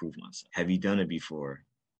have to prove myself. Have you done it before?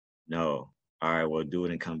 No. All right, well, do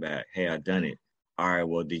it and come back. Hey, I done it. All right,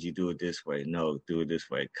 well, did you do it this way? No, do it this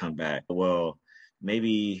way. Come back. Well,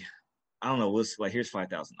 maybe I don't know. What's like? Here's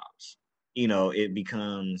 $5,000. It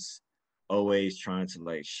becomes always trying to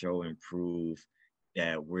like show and prove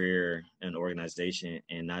that we're an organization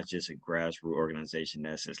and not just a grassroots organization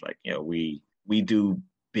that's just like, we do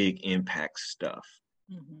big impact stuff.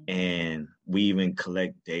 Mm-hmm. And we even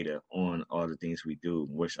collect data on all the things we do,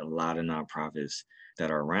 which a lot of nonprofits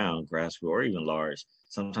that are around, grassroots or even large,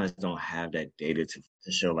 sometimes don't have that data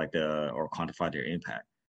to show like or quantify their impact.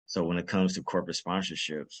 So when it comes to corporate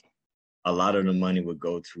sponsorships, a lot of the money would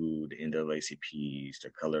go to the NAACPs, the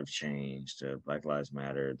Color of Change, the Black Lives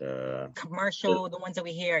Matter, the ones that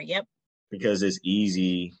we hear. Yep. Because it's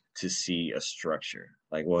easy to see a structure.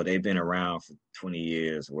 Like, well, they've been around for 20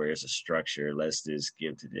 years where it's a structure. Let's just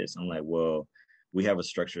give to this. I'm like, well, we have a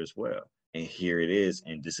structure as well. And here it is.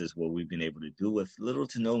 And this is what we've been able to do with little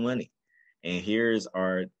to no money. And here's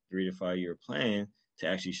our 3 to 5 year plan to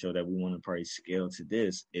actually show that we want to probably scale to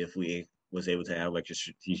this if we was able to have like a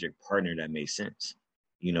strategic partner that made sense.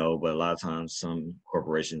 But a lot of times some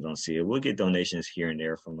corporations don't see it. We'll get donations here and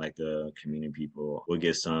there from like the community people. We'll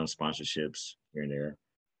get some sponsorships here and there.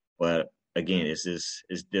 But again,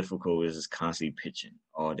 it's difficult. It's just constantly pitching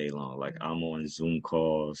all day long. Like I'm on Zoom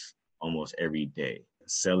calls almost every day,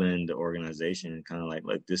 selling the organization kind of like,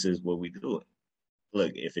 look, this is what we do.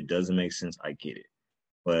 Look, if it doesn't make sense, I get it.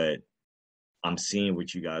 But I'm seeing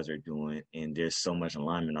what you guys are doing and there's so much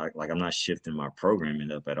alignment. Like I'm not shifting my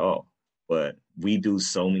programming up at all. But we do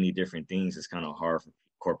so many different things. It's kind of hard for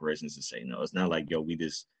corporations to say no. It's not like, we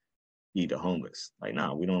just feed the homeless. Like,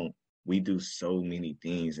 no, we don't. We do so many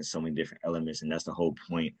things and so many different elements. And that's the whole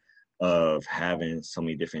point of having so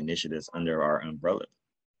many different initiatives under our umbrella.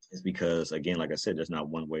 Is because, again, like I said, there's not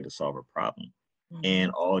one way to solve a problem. Mm-hmm.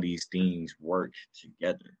 And all these things work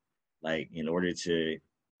together. Like, in order to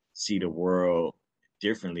see the world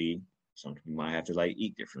differently, some people might have to like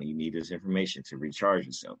eat differently. You need this information to recharge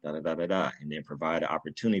yourself, and then provide an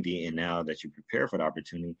opportunity. And now that you prepare for the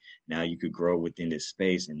opportunity, now you could grow within this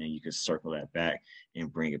space and then you could circle that back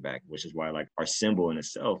and bring it back, which is why like our symbol in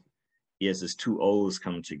itself, yes, it's 2 O's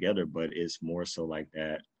coming together, but it's more so like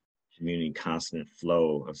that community constant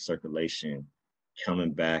flow of circulation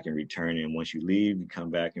coming back and returning. Once you leave, you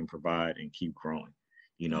come back and provide and keep growing,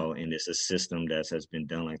 and it's a system that has been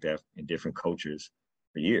done like that in different cultures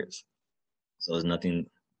for years. So there's nothing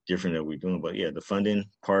different that we're doing. But yeah, the funding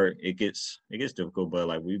part, it gets difficult. But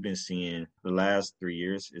like we've been seeing the last 3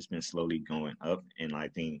 years, it's been slowly going up. And I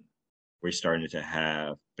think we're starting to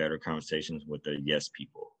have better conversations with the yes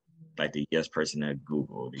people, like the yes person at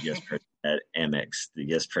Google, the yes person at Amex, the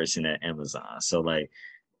yes person at Amazon. So like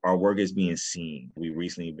our work is being seen. We've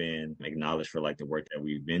recently been acknowledged for like the work that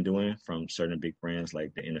we've been doing from certain big brands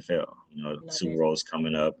like the NFL. Super Bowl's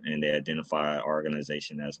coming up and they identify our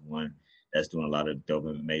organization as one that's doing a lot of dope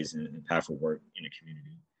and amazing and impactful work in the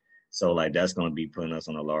community. So like that's going to be putting us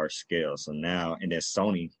on a large scale. So now, and then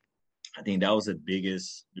Sony, I think that was the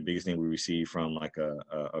biggest thing we received from like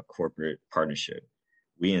a corporate partnership.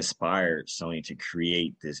 We inspired Sony to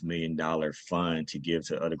create this $1 million fund to give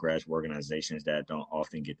to other grassroots organizations that don't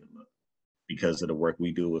often get the look because of the work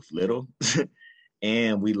we do with little.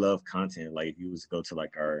 And we love content. Like if you was to go to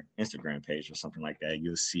like our Instagram page or something like that,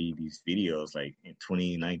 you'll see these videos. Like in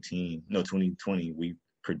 2020, we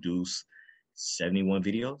produced 71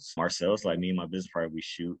 videos ourselves. Like me and my business partner, we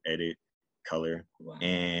shoot, edit, color,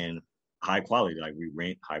 and high quality. Like we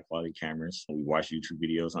rent high quality cameras. We watch YouTube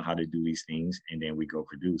videos on how to do these things, and then we go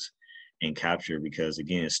produce and capture because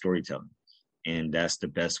again, it's storytelling, and that's the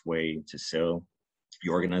best way to sell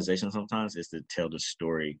your organization sometimes is to tell the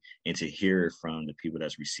story and to hear from the people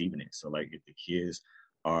that's receiving it. So like if the kids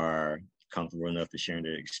are comfortable enough to share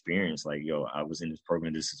their experience, like, I was in this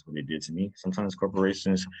program, this is what it did to me. Sometimes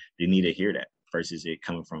corporations, they need to hear that versus it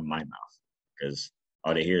coming from my mouth because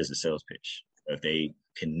all they hear is a sales pitch. If they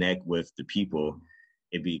connect with the people,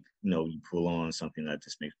 it'd be, you pull on something that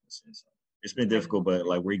just makes sense. It's been difficult, but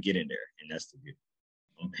like we're getting there and that's the good.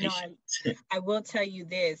 No, I will tell you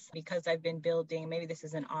this because I've been building, maybe this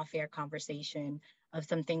is an off-air conversation of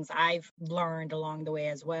some things I've learned along the way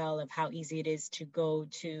as well of how easy it is to go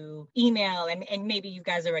to email. And maybe you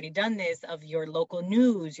guys already done this of your local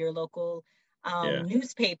news, your local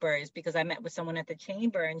newspapers, because I met with someone at the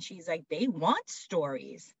chamber and she's like, they want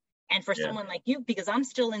stories. And for someone like you, because I'm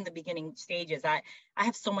still in the beginning stages, I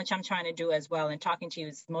have so much I'm trying to do as well. And talking to you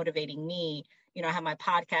is motivating me. You know, I have my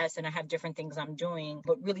podcast and I have different things I'm doing,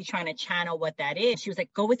 but really trying to channel what that is. She was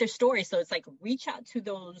like, go with their story. So it's like, reach out to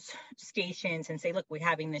those stations and say, look, we're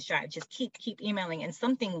having this drive. Just keep emailing and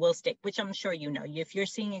something will stick, which I'm sure you know. If you're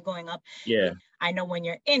seeing it going up, I know when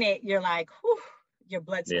you're in it, you're like, whew, your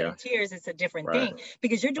blood, sweat, and tears. It's a different thing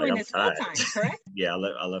because you're doing this full time, correct? I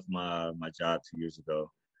left my job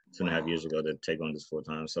 2.5 years ago to take on this full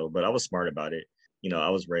time. So, but I was smart about it. You know, I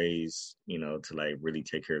was raised, you know, to like really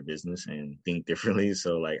take care of business and think differently.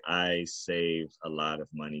 So like I saved a lot of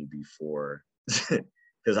money before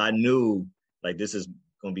because I knew like this is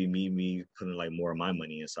going to be me putting like more of my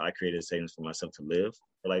money in. So I created savings for myself to live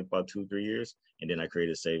for like about 2-3 years. And then I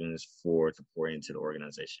created savings to pour into the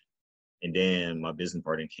organization. And then my business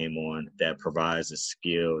partner came on that provides a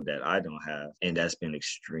skill that I don't have. And that's been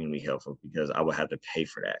extremely helpful because I would have to pay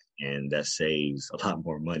for that. And that saves a lot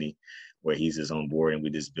more money where he's just on board and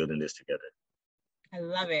we're just building this together. I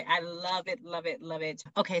love it. I love it, love it, love it.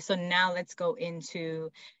 Okay, so now let's go into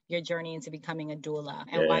your journey into becoming a doula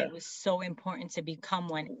and why it was so important to become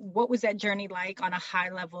one. What was that journey like on a high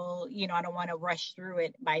level? You know, I don't want to rush through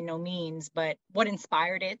it by no means, but what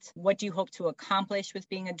inspired it? What do you hope to accomplish with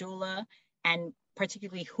being a doula? And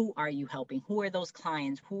particularly, who are you helping? Who are those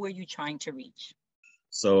clients? Who are you trying to reach?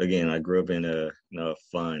 So again, I grew up in a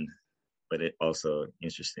fun, but it also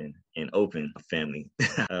interesting and open family.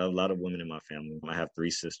 I have a lot of women in my family. I have 3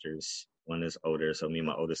 sisters. One is older. So me and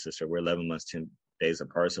my older sister, we're 11 months, 10 days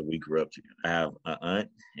apart. So we grew up together. I have an aunt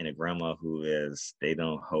and a grandma they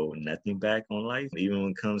don't hold nothing back on life. Even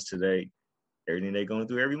when it comes to everything they're going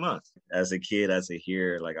through every month. As a kid, I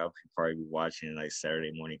hear, like, I'll probably be watching like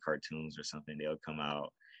Saturday morning cartoons or something. They'll come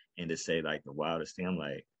out and to say like the wildest thing. I'm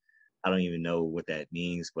like, I don't even know what that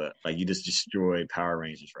means, but like you just destroyed Power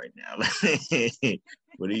Rangers right now.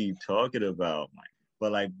 What are you talking about?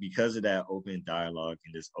 But like because of that open dialogue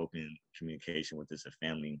and this open communication with this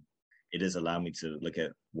family, it has allowed me to look at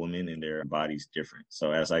women and their bodies different.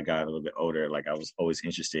 So as I got a little bit older, like I was always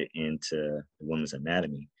interested into the woman's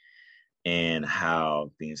anatomy and how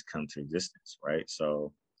things come to existence, right?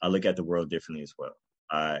 So I look at the world differently as well.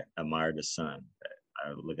 I admire the sun.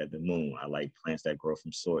 I look at the moon. I like plants that grow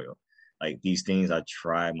from soil. Like these things, I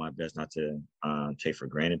try my best not to take for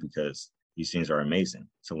granted because these things are amazing.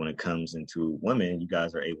 So when it comes into women, you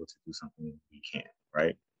guys are able to do something we can't,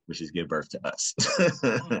 right? Which is give birth to us.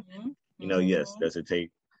 Mm-hmm. You know, yes, does it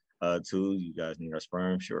take tools? You guys need our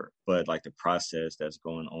sperm, sure. But like the process that's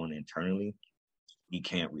going on internally, we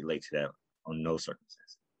can't relate to that on no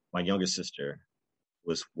circumstance. My younger sister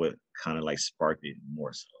was what kind of like sparked it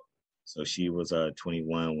more so. So she was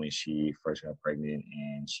 21 when she first got pregnant,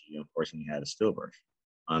 and she unfortunately had a stillbirth.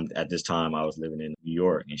 At this time, I was living in New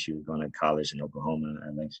York, and she was going to college in Oklahoma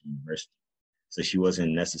at Langston University. So she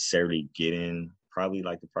wasn't necessarily getting probably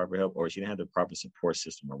like the proper help, or she didn't have the proper support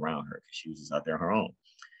system around her because she was just out there on her own.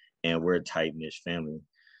 And we're a tight-knit family.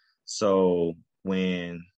 So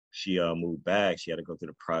when she moved back, she had to go through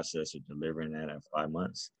the process of delivering that at 5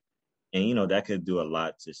 months. And, you know, that could do a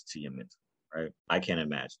lot just to your mental, right? I can't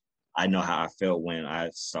imagine. I know how I felt when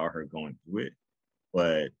I saw her going through it,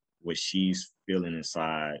 but what she's feeling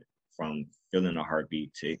inside from feeling a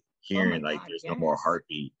heartbeat to hearing there's no more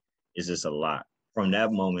heartbeat is just a lot. From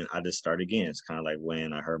that moment, I just started again. It's kind of like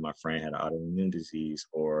when I heard my friend had an autoimmune disease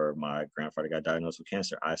or my grandfather got diagnosed with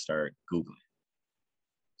cancer, I started Googling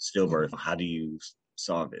stillbirth. How do you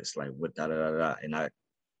solve this? Like what, And I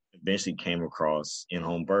eventually came across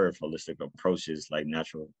in-home birth, holistic approaches like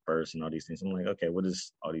natural births and all these things. I'm like, okay, what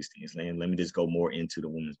is all these things? And let me just go more into the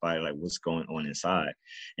woman's body, like what's going on inside.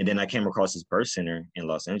 And then I came across this birth center in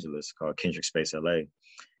Los Angeles called Kendrick Space LA.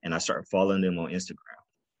 And I started following them on Instagram.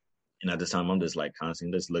 And at this time, I'm just like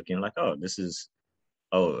constantly just looking like, a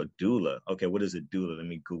doula. Okay, what is a doula? Let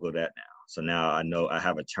me Google that now. So now I know I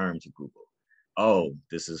have a term to Google. Oh,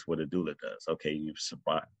 this is what a doula does. Okay, you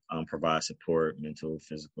provide support, mental,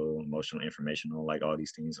 physical, emotional, informational, like all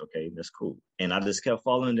these things. Okay, that's cool. And I just kept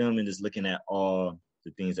following them and just looking at all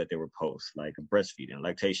the things that they were post, like breastfeeding,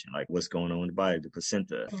 lactation, like what's going on in the body, the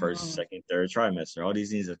placenta, first, second, third trimester, all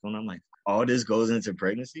these things that's going on. I'm like, all this goes into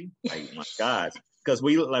pregnancy? Like, my God. Because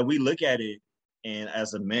we look at it, and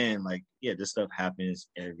as a man, like, yeah, this stuff happens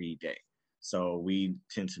every day. So we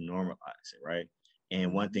tend to normalize it, right?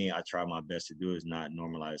 And one thing I try my best to do is not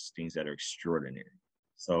normalize things that are extraordinary.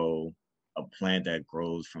 So a plant that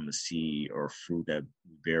grows from a seed or fruit that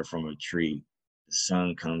bear from a tree, the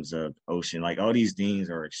sun comes up, ocean, like all these things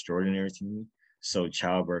are extraordinary to me. So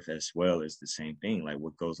childbirth as well is the same thing. Like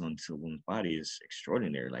what goes on to a woman's body is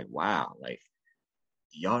extraordinary. Like, wow, like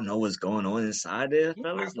y'all know what's going on inside there, Yeah,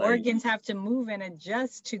 our fellas? Like, organs have to move and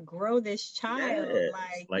adjust to grow this child. yes,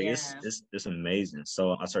 Like, like yeah. it's amazing.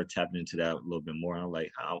 So I started tapping into that a little bit more. I'm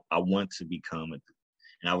like, I want to become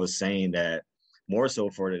and I was saying that more so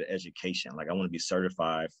for the education. Like I want to be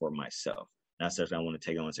certified for myself. Not such that I want to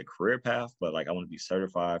take on as a career path, but like I want to be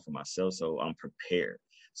certified for myself so I'm prepared.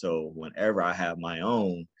 So whenever I have my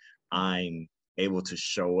own, I'm able to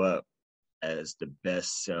show up as the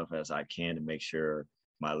best self as I can to make sure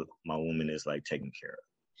my woman is like taken care of.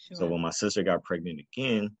 So Sure. when my sister got pregnant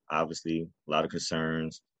again, obviously a lot of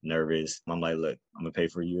concerns, nervous. I'm like, look, I'm gonna pay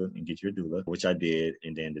for you and get you a doula, which I did.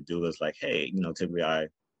 And then the doula's like, hey, typically I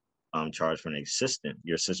charge for an assistant.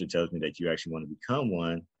 Your sister tells me that you actually want to become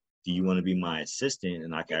one. Do you want to be my assistant?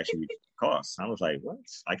 And I can actually reduce the costs. I was like, what?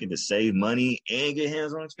 I can just save money and get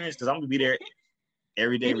hands-on experience because I'm gonna be there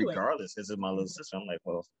every day Anyway. regardless. This is my little sister. I'm like,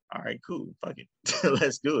 well, all right, cool, fuck it,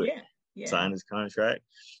 let's do it. Yeah. Yeah. Sign this contract,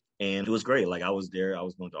 and it was great. Like I was there, I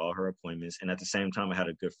was going to all her appointments, and at the same time, I had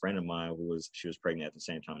a good friend of mine she was pregnant at the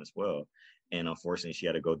same time as well, and unfortunately, she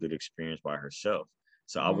had to go through the experience by herself.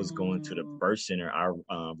 So I was going to the Mm. birth center I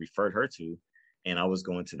referred her to, and I was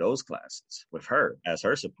going to those classes with her as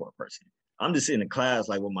her support person. I'm just sitting in class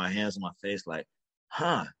like with my hands on my face, like,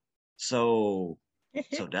 huh? So,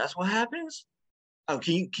 so that's what happens. Oh,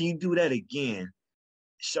 can you do that again?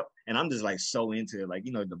 So, and I'm just like so into it, like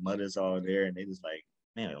the mothers all there, and they just like,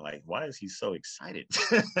 man, like why is he so excited?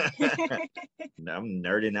 I'm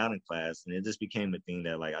nerding out in class, and it just became a thing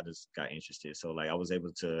that like I just got interested. So like I was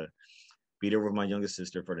able to be there with my youngest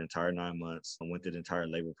sister for the entire 9 months. I went through the entire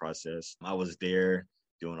labor process. I was there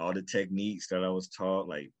doing all the techniques that I was taught,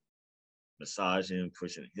 like massaging,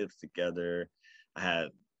 pushing hips together. I had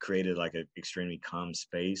created like an extremely calm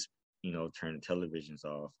space, turning televisions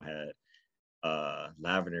off. I had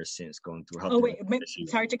lavender scents going throughout Oh, the room. wait,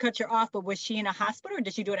 sorry to cut you off, but was she in a hospital or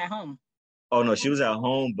did she do it at home? Oh no, she was at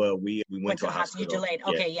home, but we went Went to to a the hospital. You hospital.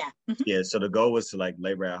 delayed. Yeah. Okay, yeah. Yeah. So the goal was to like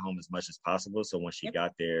labor at home as much as possible. So when she Yep.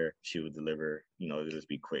 got there, she would deliver, it'd just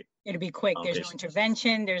be quick. It'll be quick. There's no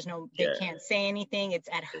intervention. They Yeah, can't say anything. It's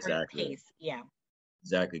at her exactly. pace. Yeah.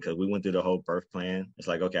 Exactly, because we went through the whole birth plan. It's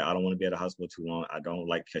like, okay, I don't want to be at a hospital too long. I don't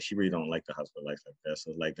like, because she really don't like the hospital lights like that.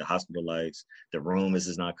 So like the hospital lights, the room is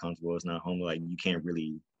just not comfortable. It's not home. Like you can't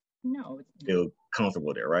really No. feel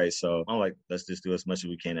comfortable there, right? So I'm like, let's just do as much as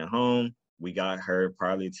we can at home. We got her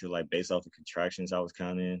probably to like based off the contractions I was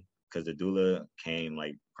counting, because the doula came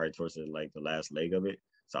like probably towards the last leg of it.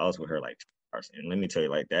 So I was with her like 2 hours. And let me tell you,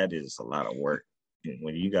 like that is a lot of work. And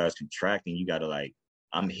when you guys contracting, you gotta like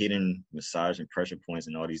I'm hitting massage and pressure points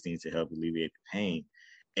and all these things to help alleviate the pain.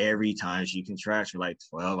 Every time she contracts for like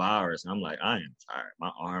 12 hours, and I'm like, I am tired.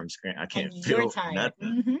 My arms, I can't And you're feel tired.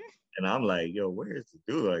 nothing. Mm-hmm. And I'm like, yo, where is the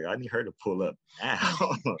dude? Like, I need her to pull up now.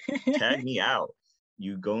 Tag me out.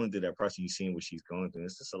 You going through that process, you seeing what she's going through.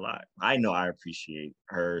 It's just a lot. I know I appreciate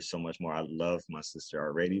her so much more. I love my sister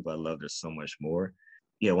already, but I love her so much more.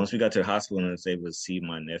 Yeah, once we got to the hospital and I was able to see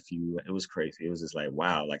my nephew, it was crazy. It was just like,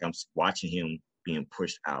 wow, like I'm watching him being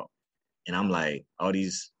pushed out. And I'm like, all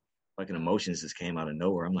these fucking emotions just came out of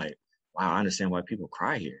nowhere. I'm like, wow, I understand why people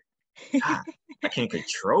cry here. God, I can't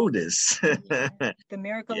control this. Yeah. The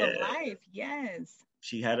miracle of Yeah. life. Yes.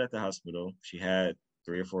 She had at the hospital, she had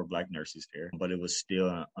 3 or 4 Black nurses there, but it was still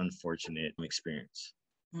an unfortunate experience.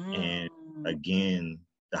 And again,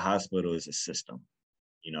 the hospital is a system.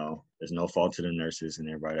 There's no fault to the nurses and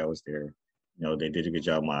everybody that was there. They did a good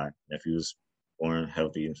job. My nephew was born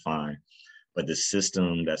healthy and fine. But the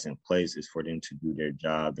system that's in place is for them to do their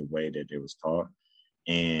job the way that it was taught.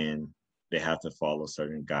 And they have to follow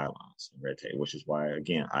certain guidelines and red tape, which is why,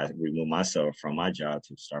 again, I removed myself from my job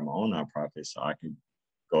to start my own nonprofit so I can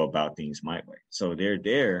go about things my way. So they're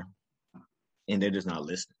there and they're just not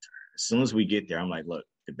listening to her. As soon as we get there, I'm like, look,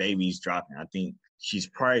 the baby's dropping. I think she's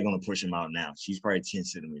probably going to push him out now. She's probably 10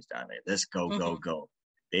 centimeters down there. Let's go, go, go.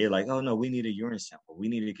 They're like, oh, no, we need a urine sample. We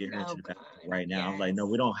need to get her into the bathroom right now. Yes. I'm like, no,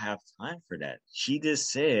 we don't have time for that. She just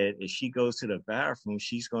said if she goes to the bathroom,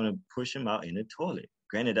 she's going to push him out in the toilet.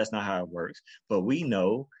 Granted, that's not how it works. But we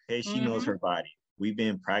know, hey, she knows her body. We've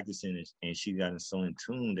been practicing and she's gotten so in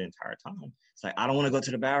tune the entire time. It's like, I don't want to go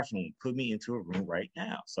to the bathroom. Put me into a room right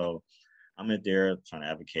now. So I'm in there trying to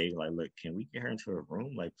advocate, like, look, can we get her into a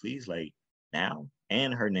room? Like, please, like, now.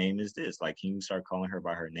 And her name is this. Like, can you start calling her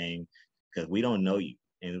by her name? Because we don't know you.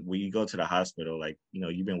 And when you go to the hospital, like,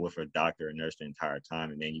 you've been with a doctor or nurse the entire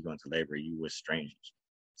time, and then you go into labor, you with strangers.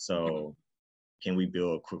 So can we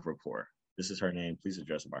build a quick rapport? This is her name. Please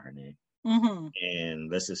address her by her name.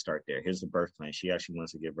 And let's just start there. Here's the birth plan. She actually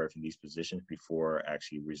wants to give birth in these positions before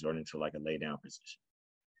actually resorting to like a lay down position.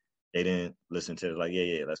 They didn't listen to it. Like,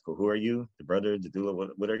 yeah, that's cool. Who are you? The brother, the doula,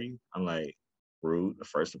 what are you? I'm like, rude,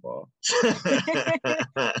 first of all.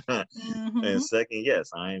 And second, yes,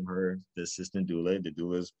 I am the assistant doula. The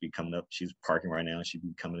doula's be coming up. She's parking right now. She'd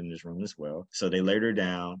be coming in this room as well. So they laid her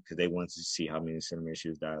down because they wanted to see how many centimeters she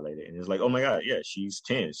was dilated. And it's like, oh my God, yeah, she's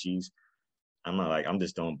 10. I'm not like, I'm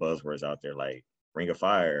just throwing buzzwords out there like Ring of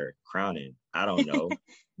Fire, crowning. I don't know.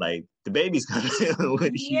 Like the baby's coming in.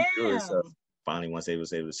 What is she doing? So finally, once they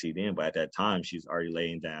was able to see them, but at that time, she's already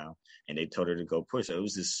laying down and they told her to go push. So it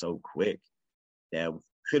was just so quick that we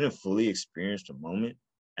couldn't fully experience the moment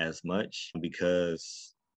as much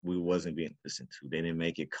because we wasn't being listened to. They didn't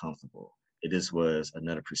make it comfortable. It just was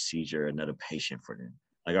another procedure, another patient for them.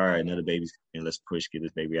 Like, all right, another baby's coming, let's push, get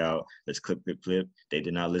this baby out. Let's clip. They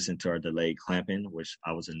did not listen to our delayed clamping, which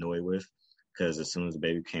I was annoyed with because as soon as the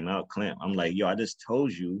baby came out, clamp. I'm like, yo, I just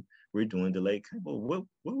told you we're doing delayed clamp. Well,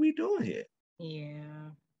 what are we doing here? Yeah.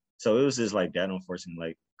 So it was just like that, unfortunately.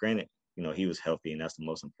 Like, granted, he was healthy and that's the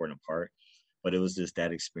most important part. But it was just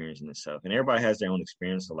that experience in itself. And everybody has their own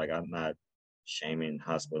experience. So, like, I'm not shaming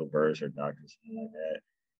hospital births or doctors like that.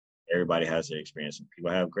 Everybody has their experience. And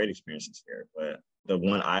people have great experiences there. But the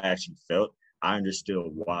one I actually felt, I understood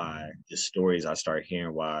why the stories I started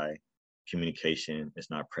hearing, why communication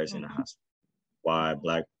is not present in the hospital, why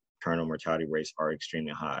Black maternal mortality rates are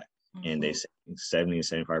extremely high. And they say 70 and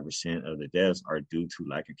 75% of the deaths are due to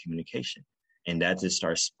lack of communication. And that just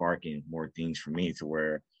starts sparking more things for me to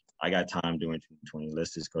where I got time during 2020.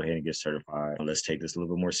 Let's just go ahead and get certified. Let's take this a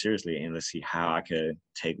little bit more seriously and let's see how I could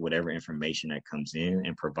take whatever information that comes in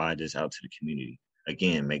and provide this out to the community.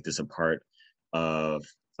 Again, make this a part of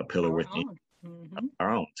a pillar within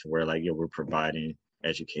our own to where like, we're providing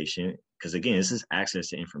education. Because again, this is access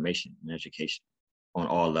to information and education on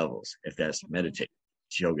all levels. If that's meditation,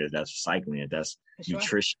 yoga, if that's cycling, if that's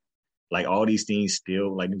nutrition. Like all these things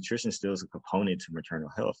still, like nutrition still is a component to maternal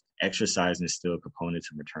health. Exercising is still a component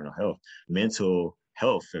to maternal health. Mental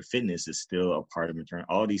health and fitness is still a part of maternal.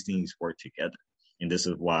 All these things work together. And this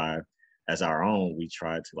is why, as our own, we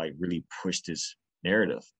try to like really push this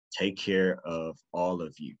narrative. Take care of all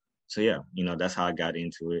of you. So yeah, that's how I got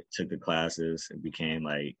into it. Took the classes and became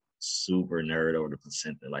like super nerd over the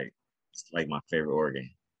placenta. Like it's like my favorite organ.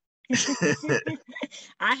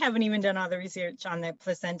 I haven't even done all the research on the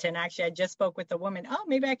placenta. And actually, I just spoke with a woman. Oh,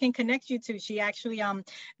 maybe I can connect you to. She actually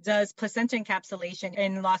does placenta encapsulation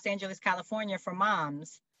in Los Angeles, California for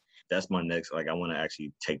moms. That's my next, like, I want to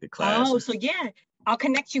actually take the class. Oh, so yeah, I'll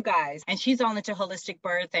connect you guys. And she's all into holistic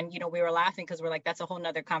birth. And, we were laughing because we're like, that's a whole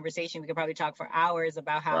nother conversation. We could probably talk for hours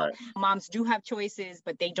about how moms do have choices,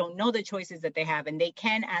 but they don't know the choices that they have. And they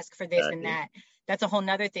can ask for this and that. That's a whole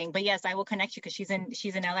nother thing. But yes, I will connect you because she's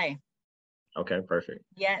in LA. Okay, perfect.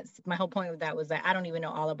 Yes. My whole point with that was that I don't even know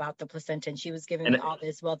all about the placenta. And she was giving me all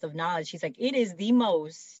this wealth of knowledge. She's like, it is the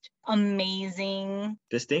most amazing.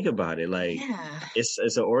 Just think about it. Like, it's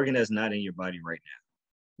an organ that's not in your body right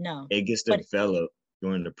now. No. It gets developed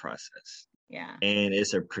during the process. Yeah. And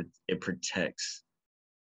it protects.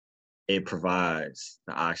 It provides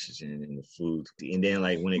the oxygen and the food. And then,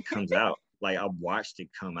 like, when it comes out, like, I watched it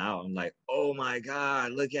come out. I'm like, oh my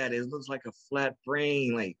God, look at it. It looks like a flat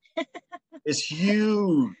brain. Like, it's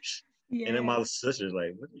huge. Yeah. And then my sister's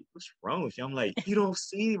like, what's wrong with you? I'm like, you don't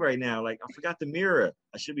see right now. Like, I forgot the mirror.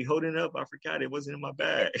 I should be holding it up. I forgot it wasn't in my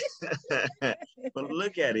bag. But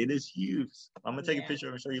look at it. It's huge. I'm going to take a picture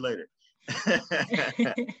and show you later.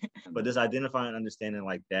 But this identifying and understanding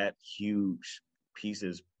like that huge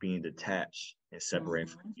pieces being detached and separated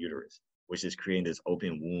from the uterus, which is creating this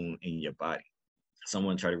open wound in your body.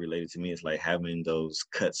 Someone tried to relate it to me. It's like having those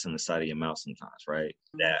cuts on the side of your mouth sometimes, right?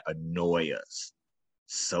 That annoy us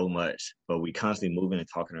so much, but we constantly moving and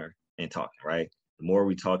talking, right? The more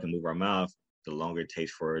we talk and move our mouth, the longer it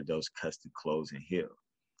takes for those cuts to close and heal.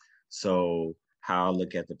 So how I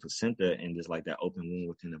look at the placenta and just like that open wound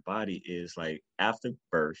within the body is like after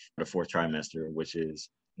birth, the 4th trimester, which is,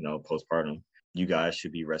 postpartum, you guys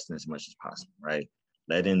should be resting as much as possible, right?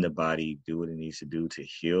 Letting the body do what it needs to do to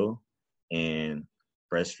heal, and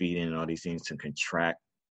breastfeeding and all these things to contract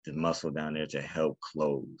the muscle down there to help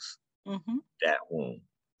close that wound.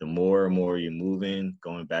 The more and more you're moving,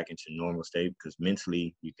 going back into normal state, because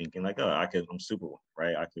mentally you're thinking like, oh, I'm super,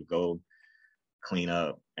 right? I could go clean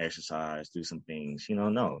up, exercise, do some things.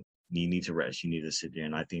 No, you need to rest. You need to sit there.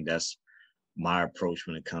 And I think that's my approach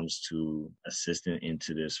when it comes to assisting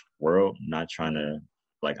into this world, not trying to,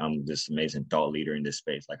 like, I'm this amazing thought leader in this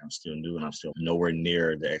space. Like, I'm still new and I'm still nowhere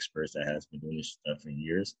near the experts that has been doing this stuff for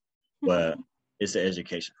years. But it's an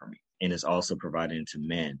education for me. And it's also providing to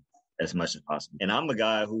men as much as possible. And I'm a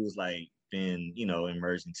guy who's like, been,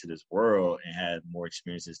 emerged into this world and had more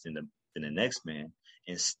experiences than the next man,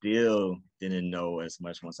 and still didn't know as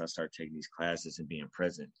much once I started taking these classes and being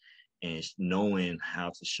present and knowing how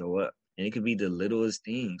to show up. And it could be the littlest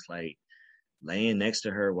things, like laying next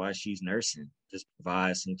to her while she's nursing, just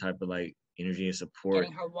provide some type of like energy and support.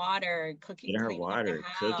 Getting her water, cooking, Getting her cleaning up the water,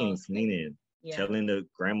 cooking, house. cleaning, Yeah. telling the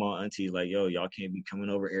grandma, auntie, like, yo, y'all can't be coming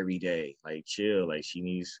over every day. Like, chill. Like, she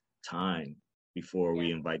needs time before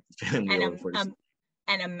we invite the family over for this.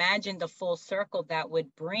 And imagine the full circle that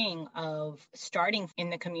would bring of starting in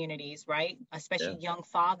the communities, right? Especially young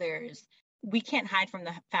fathers. We can't hide from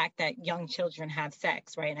the fact that young children have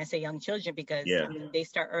sex, right? And I say young children because I mean, they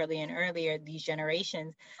start early and earlier, these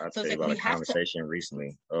generations. I'll tell you about a conversation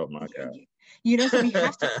recently. Oh my God. So we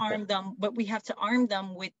have to arm them, but we have to arm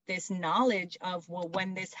them with this knowledge of, well,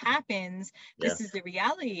 when this happens, this is the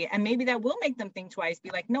reality. And maybe that will make them think twice, be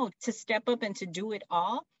like, no, to step up and to do it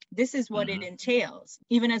all. This is what it entails.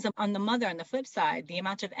 Even as on the mother, on the flip side, the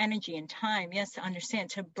amount of energy and time, yes, to understand,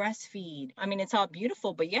 to breastfeed. I mean, it's all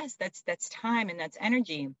beautiful, but yes, that's time and that's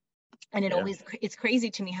energy. And it's crazy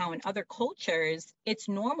to me how in other cultures, it's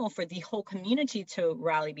normal for the whole community to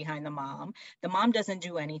rally behind the mom. The mom doesn't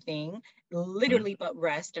do anything, literally, but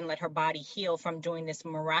rest and let her body heal from doing this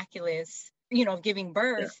miraculous, giving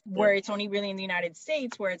birth, where it's only really in the United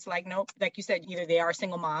States where it's like, nope, like you said, either they are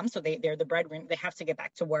single moms, so they're the breadwinner, they have to get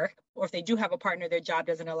back to work, or if they do have a partner, their job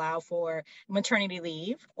doesn't allow for maternity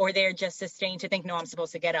leave, or they're just sustained to think, no, I'm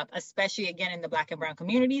supposed to get up, especially again in the Black and brown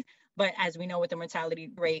communities. But as we know, with the mortality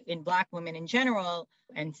rate in Black women in general,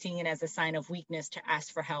 and seeing it as a sign of weakness to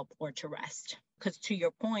ask for help or to rest. Because to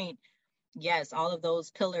your point, yes, all of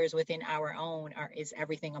those pillars within our own is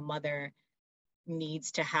everything a mother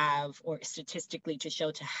needs to have, or statistically to show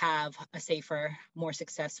to have a safer, more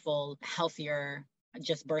successful, healthier,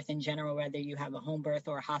 just birth in general, whether you have a home birth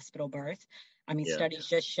or a hospital birth. I mean, studies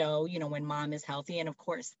just show, when mom is healthy, and of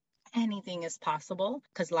course, anything is possible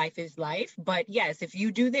because life is life. But yes, if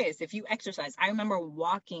you do this, if you exercise, I remember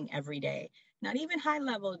walking every day, not even high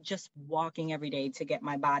level, just walking every day to get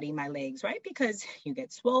my body, my legs, right? Because you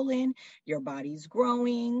get swollen, your body's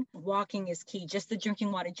growing. Walking is key, just the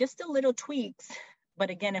drinking water, just the little tweaks. But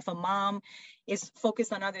again, if a mom is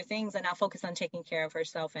focused on other things and not focused on taking care of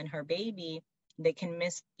herself and her baby, they can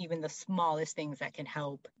miss even the smallest things that can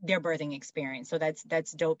help their birthing experience. So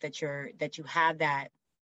that's dope that you have that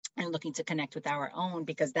and looking to connect with our own,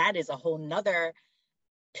 because that is a whole nother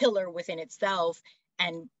pillar within itself,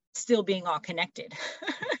 and still being all connected.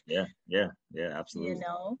 Absolutely.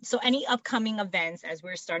 So any upcoming events as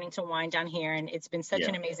we're starting to wind down here, and it's been such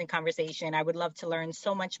an amazing conversation. I would love to learn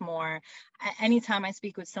so much more. Anytime I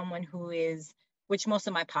speak with someone who is, which most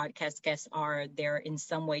of my podcast guests are, they're in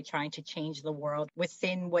some way trying to change the world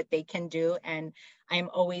within what they can do. And I'm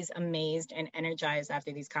always amazed and energized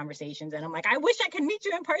after these conversations. And I'm like, I wish I could meet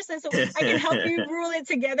you in person so I can help you rule it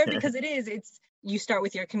together, because it's you start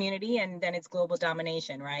with your community and then it's global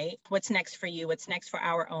domination, right? What's next for you? What's next for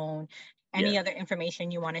our own? Any other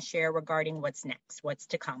information you want to share regarding what's next, what's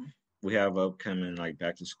to come? We have upcoming like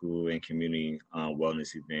back to school and community wellness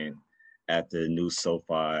event at the new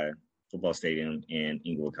SoFi football stadium in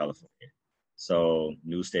Inglewood, California. So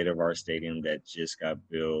new state-of-art stadium that just got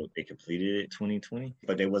built. They completed it 2020,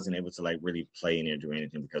 but they wasn't able to like really play in it or do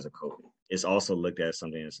anything because of COVID. It's also looked at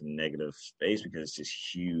something as a negative space because it's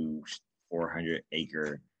just huge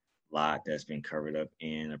 400-acre lot that's been covered up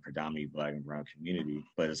in a predominantly Black and brown community.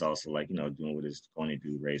 But it's also like, doing what it's going to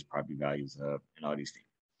do, raise property values up and all these things.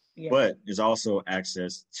 But there's also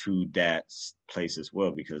access to that place as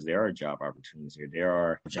well, because there are job opportunities here. There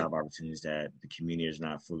are job opportunities that the community is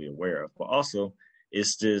not fully aware of. But also,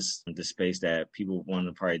 it's just the space that people want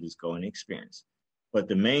to probably just go and experience. But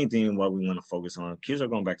the main thing what we want to focus on, kids are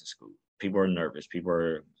going back to school. People are nervous. People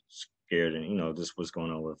are scared, and just what's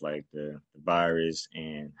going on with like the virus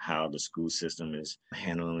and how the school system is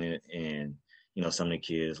handling it. And some of the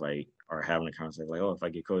kids like are having a conversation like, oh, if I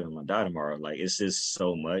get COVID, I'm gonna die tomorrow. Like, it's just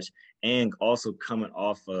so much. And also coming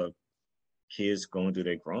off of kids going through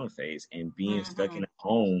their growing phase and being stuck in a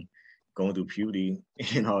home, going through puberty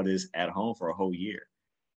and all this at home for a whole year.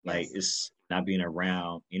 Like, it's not being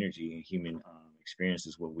around energy and human experience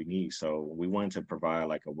is what we need. So we wanted to provide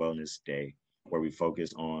like a wellness day where we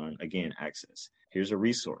focus on, again, access. Here's a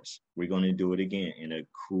resource. We're going to do it again in a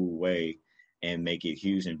cool way and make it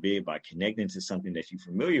huge and big by connecting to something that you're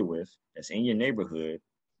familiar with, that's in your neighborhood.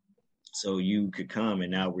 So you could come,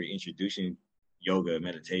 and now we're introducing yoga,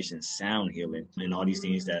 meditation, sound healing, and all these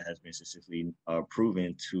things that has been statistically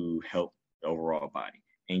proven to help the overall body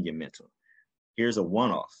and your mental. Here's a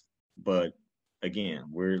one-off, but again,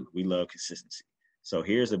 we love consistency. So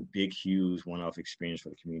here's a big, huge one-off experience for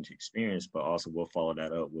the community experience, but also we'll follow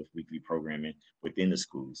that up with weekly programming within the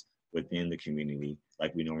schools, within the community,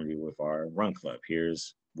 like we normally do with our run club.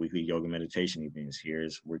 Here's weekly yoga meditation events.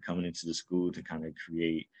 We're coming into the school to kind of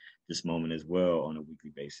create this moment as well on a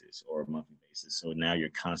weekly basis or a monthly basis. So now you're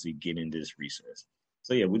constantly getting this resource.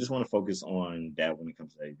 So yeah, we just want to focus on that when it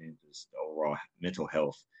comes to that event, just the overall mental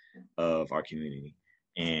health of our community,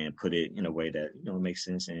 and put it in a way that, makes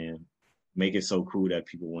sense, and make it so cool that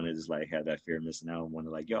people want to just like have that fear of missing out and want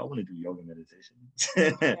to like, yo, I want to do yoga meditation.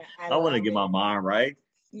 Yeah, I want to get my mind right.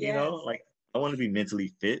 Yes. Like I want to be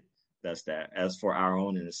mentally fit. That's that. As for our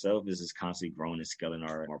own in itself, this is constantly growing and scaling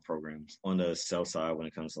our programs. On the self side, when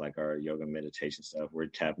it comes to like our yoga meditation stuff, we're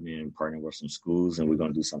tapping in and partnering with some schools, and we're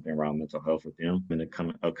going to do something around mental health with them in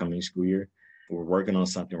the upcoming school year. We're working on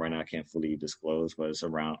something right now I can't fully disclose, but it's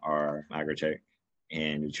around our agritech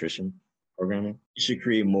and nutrition programming. It should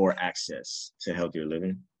create more access to healthier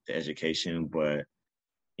living, to education, but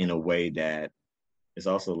in a way that is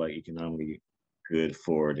also like economically good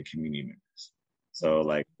for the community members. So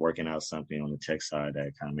like working out something on the tech side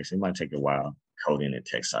that kind of makes it might take a while. Coding the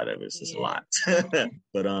tech side of it's just a lot.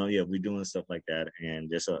 But yeah, we're doing stuff like that, and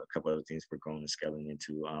there's a couple other things we're going and scaling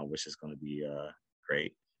into, which is going to be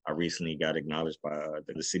great. I recently got acknowledged by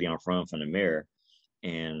the city I'm from the mayor,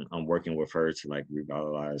 and I'm working with her to like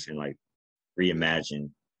revitalize and like reimagine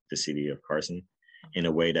the city of Carson in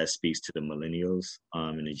a way that speaks to the millennials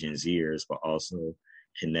and the Gen Zers, but also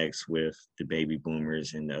connects with the baby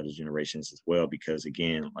boomers and the other generations as well. Because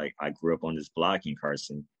again, like I grew up on this block in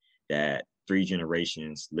Carson that 3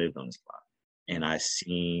 generations lived on this block, and I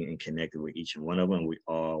seen and connected with each and one of them. We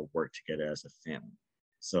all work together as a family.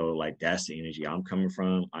 So like that's the energy I'm coming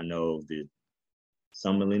from. I know that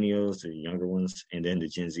some millennials, the younger ones, and then the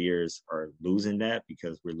Gen Zers are losing that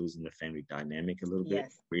because we're losing the family dynamic a little bit.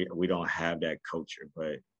 We don't have that culture,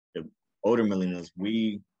 but the older millennials,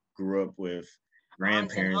 we grew up with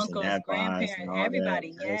grandparents and grandparents and all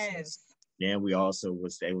everybody, that. Yes. Then we also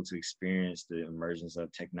was able to experience the emergence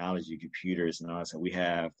of technology, computers, and all that. So we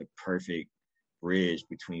have the perfect bridge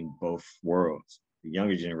between both worlds. The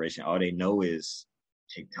younger generation, all they know is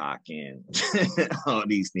TikTok and all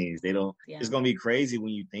these things. They don't. Yeah. It's gonna be crazy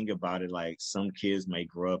when you think about it. Like some kids may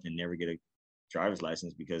grow up and never get a driver's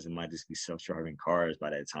license because it might just be self-driving cars by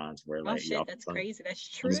that time. Where like, shit, that's crazy. That's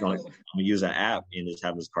true. I'm gonna use an app and just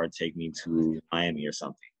have this car take me to Miami or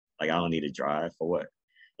something. Like I don't need to drive for what.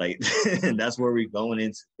 Like that's where we're going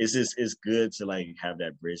into. It's good to like have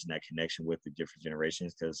that bridge and that connection with the different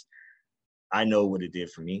generations, because I know what it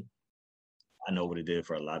did for me. I know what it did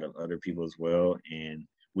for a lot of other people as well. And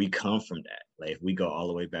we come from that. Like if we go all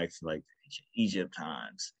the way back to like ancient Egypt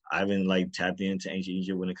times, I've been like tapped into ancient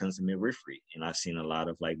Egypt when it comes to midwifery. And I've seen a lot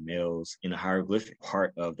of like males in the hieroglyphic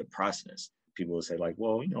part of the process. People will say like,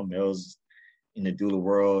 well, males in the doula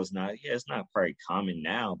world is not, it's not quite common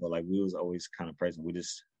now, but like we was always kind of present. We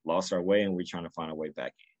just lost our way and we're trying to find our way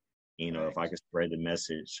back in. If I could spread the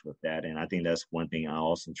message with that. And I think that's one thing I'm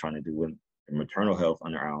also trying to do with maternal health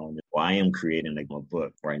under our own. Well, I am creating a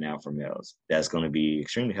book right now for males that's going to be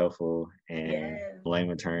extremely helpful and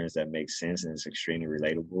layman terms that make sense, and it's extremely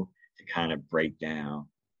relatable to kind of break down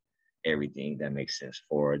everything that makes sense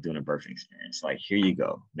for doing a birthing experience. Like, here you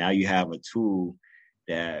go. Now you have a tool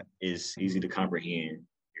that is easy to comprehend.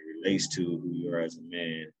 It relates to who you are as a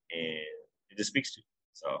man, and it just speaks to you.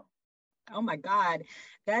 So. Oh my God,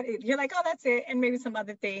 you're like, oh, that's it. And maybe some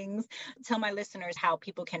other things. Tell my listeners how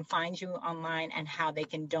people can find you online and how they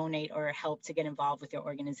can donate or help to get involved with your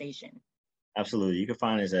organization. Absolutely. You can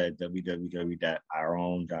find us at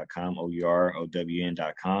www.ourown.com,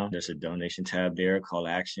 OUROWN.com. There's a donation tab there, call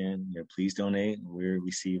action. Please donate. We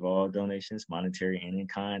receive all donations, monetary and in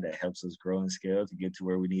kind. That helps us grow and scale to get to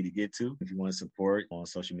where we need to get to. If you want to support on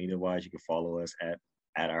social media wise, you can follow us at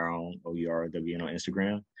ourown, OUROWN on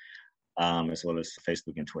Instagram. As well as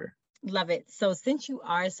Facebook and Twitter. Love it. So since you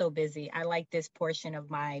are so busy, I like this portion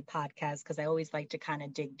of my podcast because I always like to kind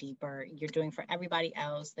of dig deeper. You're doing for everybody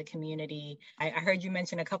else, the community. I heard you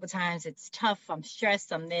mention a couple of times, it's tough, I'm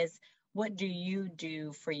stressed, I'm this. What do you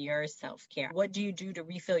do for your self-care? What do you do to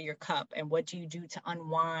refill your cup? And what do you do to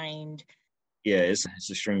unwind? Yeah, it's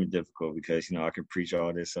extremely difficult because, I could preach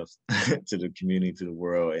all this stuff to the community, to the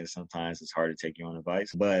world, and sometimes it's hard to take your own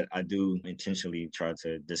advice. But I do intentionally try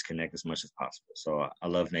to disconnect as much as possible. So I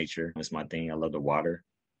love nature. It's my thing. I love the water.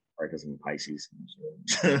 because I'm Pisces.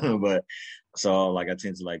 But so like I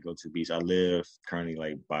tend to like go to the beach. I live currently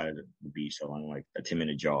like by the beach, so I'm like a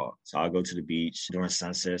 10-minute jog. So I'll go to the beach during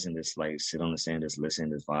sunsets and just like sit on the sand, just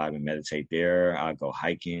listen, just vibe and meditate there. I go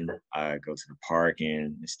hiking. I go to the park,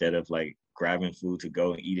 and instead of like grabbing food to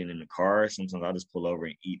go and eating in the car, sometimes I'll just pull over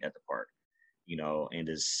and eat at the park, and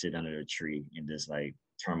just sit under a tree and just like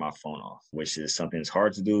turn my phone off, which is something that's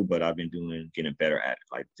hard to do, but I've been getting better at it.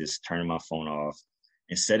 Like just turning my phone off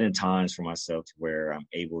and setting times for myself to where I'm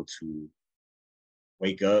able to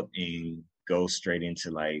wake up and go straight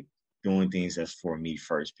into like doing things that's for me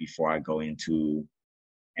first before I go into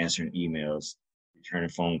answering emails, returning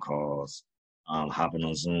phone calls, hopping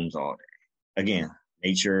on Zooms all day. Again,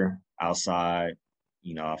 nature, outside,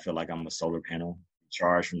 I feel like I'm a solar panel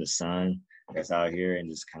charged from the sun that's out here, and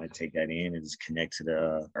just kind of take that in and just connect to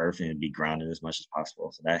the earth and be grounded as much as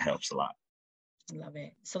possible. So that helps a lot. Love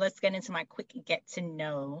it. So let's get into my quick get to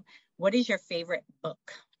know. What is your favorite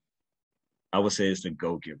book? I would say it's The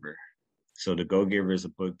Go-Giver. So The Go-Giver is a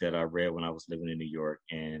book that I read when I was living in New York,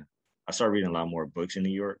 and I started reading a lot more books in New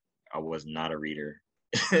York. I was not a reader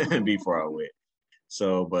before I went.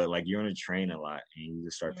 So, but like you're on a train a lot, and you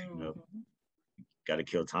just start picking up. Got to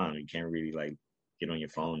kill time. You can't really like get on your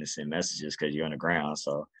phone and send messages because you're on the ground.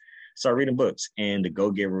 So, start reading books, and The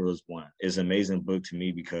Go-Giver was one. It's an amazing book to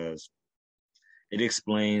me because it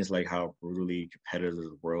explains like how brutally competitive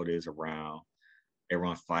the world is around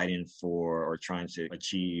everyone fighting for or trying to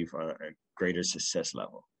achieve a greater success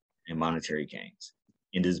level and monetary gains.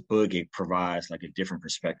 In this book, it provides like a different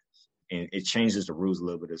perspective, and it changes the rules a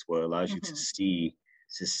little bit as well. It allows you to see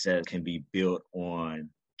success can be built on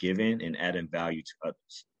giving and adding value to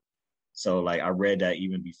others. So like I read that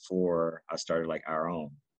even before I started like Our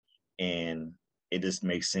Own, and it just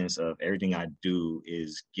makes sense of everything I do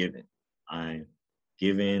is giving. I'm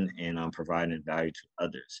giving and I'm providing value to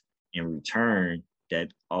others. In return, that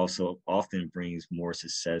also often brings more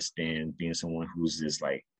success than being someone who's just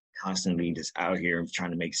like constantly just out here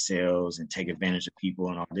trying to make sales and take advantage of people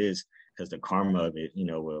and all this, because the karma of it,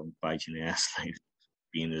 will bite you in the ass like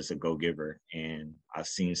being as a go-giver. And I've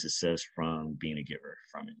seen success from being a giver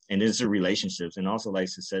from it. And it's the relationships, and also like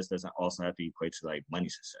success doesn't also have to equate to like money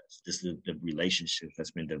success. Just the relationships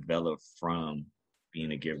that's been developed from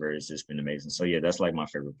being a giver has just been amazing. So yeah, that's like my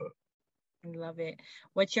favorite book. Love it.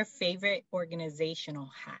 What's your favorite organizational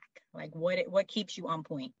hack? Like what keeps you on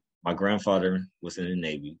point? My grandfather was in the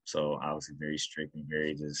Navy, so I was very strict and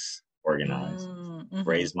very just organized.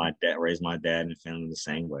 Raised my dad and the family the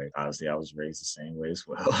same way. Obviously, I was raised the same way as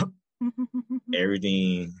well.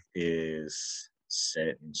 Everything is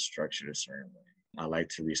set and structured a certain way. I like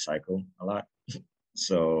to recycle a lot.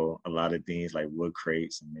 So a lot of things like wood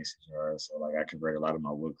crates and mason jars. So like I convert a lot of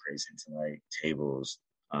my wood crates into like tables,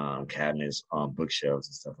 cabinets, bookshelves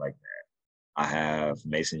and stuff like that. I have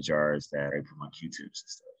mason jars that I put my Q-tips and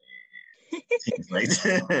stuff. Like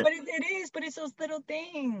but it's those little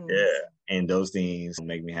things. Yeah, and those things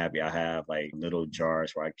make me happy. I have like little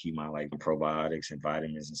jars where I keep my like probiotics and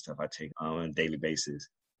vitamins and stuff I take on a daily basis,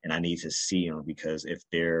 and I need to see them because if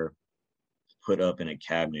they're put up in a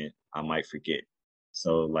cabinet, I might forget.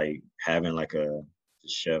 So like having like a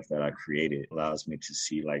shelf that I created allows me to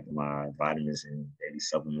see like my vitamins and daily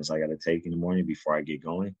supplements I got to take in the morning before I get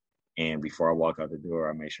going. And before I walk out the door,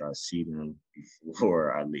 I make sure I see them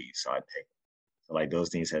before I leave. So I take them. So like those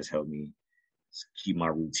things has helped me keep my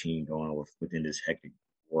routine going within this hectic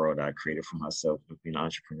world I created for myself with being an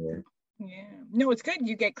entrepreneur. Yeah. No, it's good.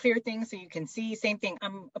 You get clear things so you can see. Same thing.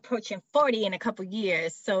 I'm approaching 40 in a couple of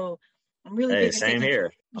years. So I'm really big same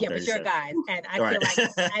here. Yeah, but you're guys. And I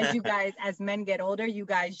feel like as men get older, you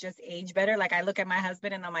guys just age better. Like I look at my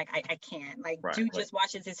husband and I'm like, I can't. Like dude just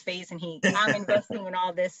washes his face and I'm investing in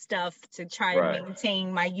all this stuff to try and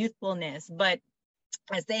maintain my youthfulness. But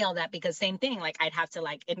I say all that because same thing, like I'd have to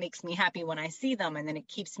it makes me happy when I see them, and then it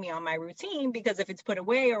keeps me on my routine because if it's put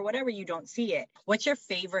away or whatever, you don't see it. What's your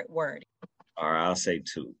favorite word? All right, I'll say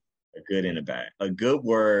two. A good and a bad. A good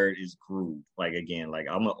word is groove. Like again, like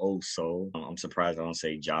I'm an old soul. I'm surprised I don't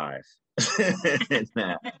say jive.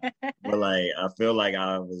 But like I feel like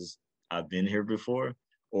I've been here before.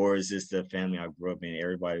 Or is this the family I grew up in?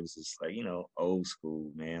 Everybody was just like, old school,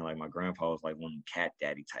 man. Like my grandpa was like one of them cat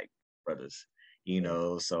daddy type brothers.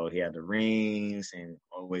 So he had the rings and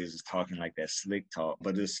always was talking like that slick talk,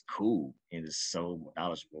 but it's cool and it's so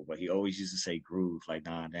knowledgeable. But he always used to say groove, like,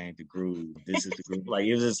 nah, that ain't the groove. This is the groove. Like,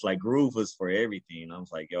 it was just like groove was for everything. And I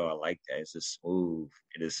was like, yo, I like that. It's just smooth.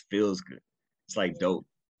 It just feels good. It's like dope,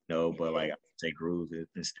 but like I say groove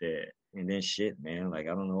instead. And then shit, man. Like,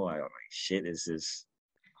 I don't know. Shit is just,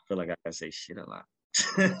 I feel like I say shit a lot.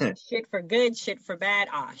 Shit for good, shit for bad.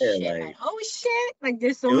 Oh Yeah, shit. like Oh shit. Like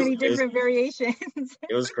there's so it was many it was different variations.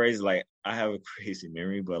 it was crazy. Like I have a crazy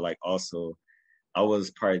memory, but like also I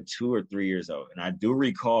was probably 2 or 3 years old, and I do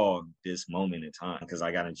recall this moment in time because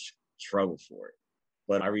I got in trouble for it.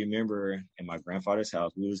 But I remember in my grandfather's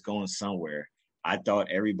house, we was going somewhere. I thought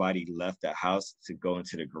everybody left the house to go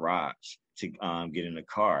into the garage to get in the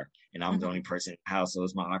car, and I'm the only person in the house, so it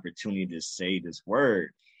was my opportunity to say this word.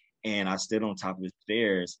 And I stood on top of the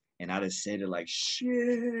stairs, and I just said it like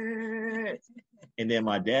shit. And then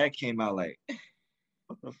my dad came out like,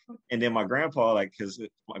 what the fuck? And then my grandpa, like, because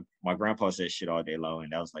my grandpa said shit all day long,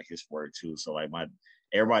 and that was like his word too. So like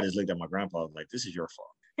everybody just looked at my grandpa like, this is your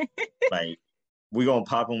fault. Like, we gonna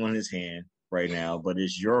pop him on his hand right now, but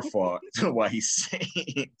it's your fault why he's saying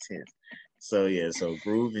it. So yeah, so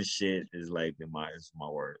groove and shit is like my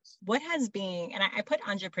words. What has been, and I put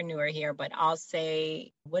entrepreneur here, but I'll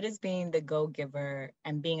say, what has been the go-giver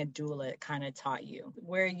and being a doula kind of taught you?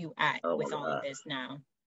 Where are you at with all of this now?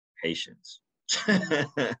 Patience.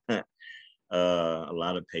 A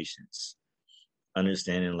lot of patience.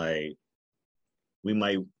 Understanding like we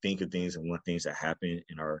might think of things and want things to happen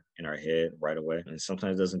in our head right away, and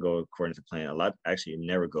sometimes it doesn't go according to plan. A lot actually it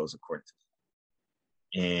never goes according to plan.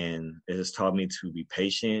 And it has taught me to be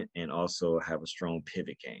patient and also have a strong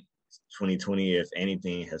pivot game. 2020, if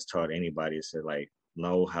anything, has taught anybody to like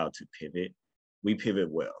know how to pivot. We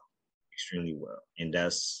pivot well, extremely well, and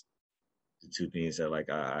that's the two things that like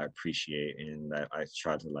I appreciate and that I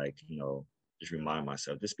try to like just remind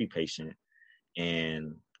myself. Just be patient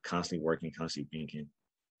and constantly working, constantly thinking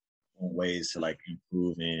on ways to like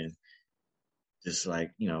improve and just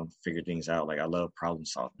like figure things out. Like I love problem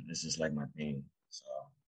solving. This is like my thing. So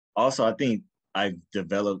also I think I've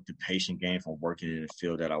developed the patient game from working in the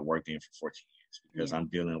field that I worked in for 14 years because I'm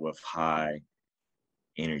dealing with high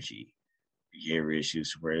energy behavior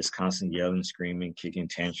issues where it's constant yelling, screaming, kicking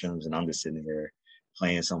tantrums, and I'm just sitting there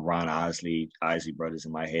playing some Ron Isley Brothers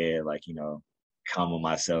in my head, like calming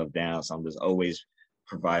myself down. So I'm just always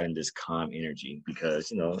providing this calm energy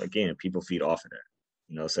because again, people feed off of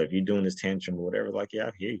that. So if you're doing this tantrum or whatever, like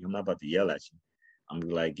I hear you. I'm not about to yell at you. I'm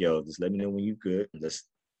like, yo, just let me know when you're good. Let's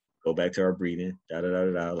go back to our breathing. Da da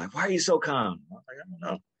da da. Like, why are you so calm? I'm like, I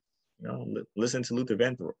don't know. Listen to Luther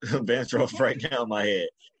Vandross right now in my head.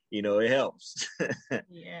 It helps.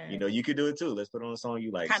 Yeah. You could do it too. Let's put on a song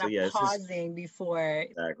you like. Kind of pausing before.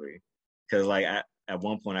 Exactly. Because like at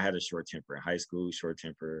one point I had a short temper in high school, short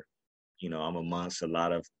temper. I'm amongst a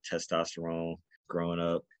lot of testosterone growing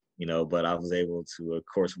up, but I was able to, of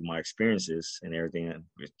course, with my experiences and everything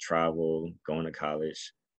with travel, going to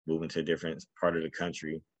college, moving to a different part of the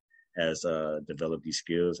country, has developed these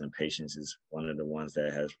skills, and patience is one of the ones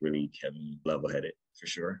that has really kept me level-headed for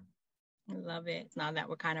sure. I love it. Now that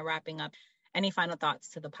we're kind of wrapping up, any final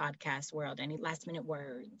thoughts to the podcast world? Any last minute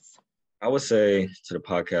words? I would say to the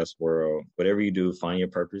podcast world, whatever you do, find your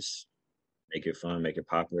purpose, make it fun, make it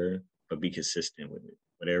popular, but be consistent with it.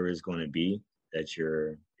 Whatever it's going to be that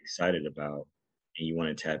you're excited about and you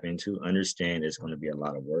want to tap into, understand it's going to be a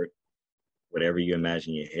lot of work. Whatever you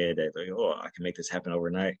imagine in your head that like, oh, I can make this happen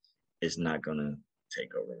overnight, it's not going to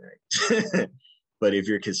take overnight. But if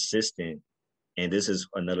you're consistent, and this is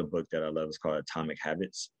another book that I love, it's called Atomic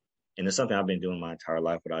Habits. And it's something I've been doing my entire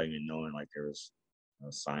life without even knowing like there was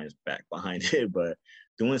science back behind it, but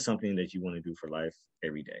doing something that you want to do for life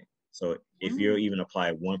every day. So if you even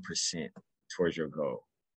apply 1% towards your goal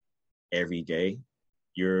every day,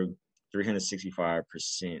 you're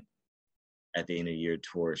 365% at the end of the year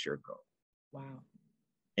towards your goal. Wow.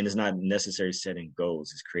 And it's not necessarily setting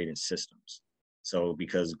goals, it's creating systems. So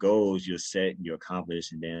because goals you set, you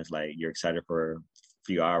accomplish, and then it's like you're excited for a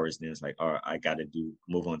few hours, then it's like, all right, I got to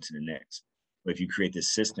move on to the next. But if you create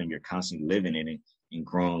this system, you're constantly living in it and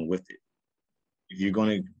growing with it. If you're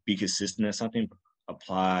going to be consistent at something,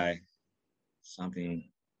 apply something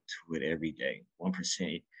to it every day.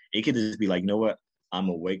 1%. It could just be like, you know what? I'm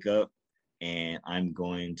going to wake up and I'm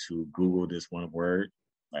going to Google this one word.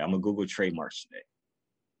 Like I'm going to Google trademarks today.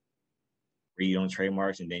 Read on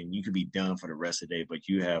trademarks, and then you could be done for the rest of the day, but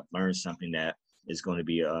you have learned something that is going to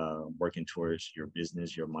be working towards your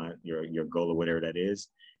business, your mind, your goal, or whatever that is.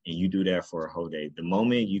 And you do that for a whole day. The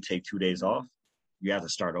moment you take 2 days off, you have to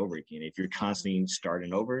start over again. If you're constantly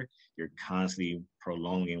starting over, you're constantly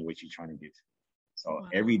prolonging what you're trying to get to. So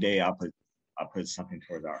every day I put something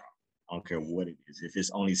towards I don't care what it is. If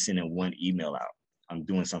it's only sending one email out, I'm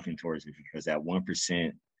doing something towards it because that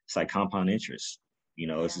 1%, it's like compound interest.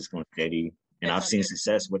 It's just going steady. And I've seen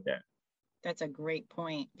success with that. That's a great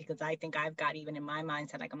point because I think I've got even in my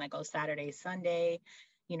mindset, like I'm like, oh, Saturday, Sunday,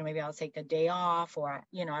 maybe I'll take a day off, or,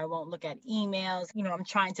 I won't look at emails. I'm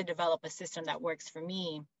trying to develop a system that works for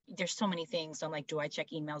me. There's so many things. So I'm like, do I check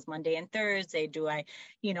emails Monday and Thursday? Do I,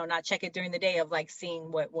 not check it during the day, of like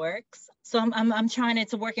seeing what works? So I'm trying,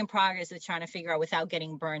 it's a work in progress of trying to figure out without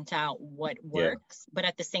getting burnt out what works. But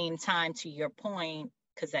at the same time, to your point,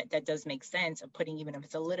 because that does make sense, of putting, even if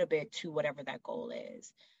it's a little bit, to whatever that goal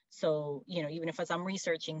is. So, even if I'm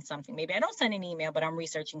researching something, maybe I don't send an email, but I'm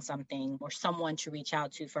researching something, or someone to reach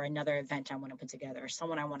out to for another event I want to put together, or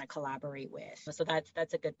someone I want to collaborate with. So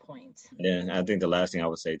that's a good point. Yeah, I think the last thing I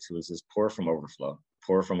would say too is just pour from overflow,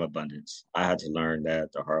 pour from abundance. I had to learn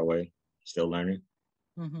that the hard way, still learning.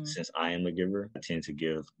 Mm-hmm. Since I am a giver, I tend to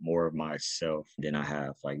give more of myself than I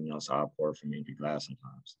have. So I pour from empty glass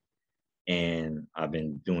sometimes. And I've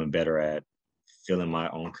been doing better at filling my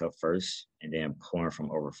own cup first and then pouring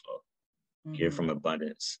from overflow. Mm-hmm. Give from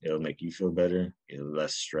abundance. It'll make you feel better. It'll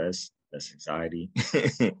less stress, less anxiety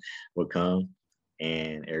will come,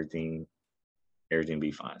 and everything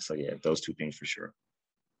be fine. So yeah, those two things for sure.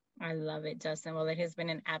 I love it, Dustin. Well, it has been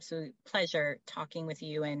an absolute pleasure talking with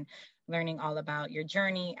you and learning all about your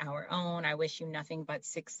journey, our own. I wish you nothing but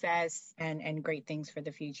success and great things for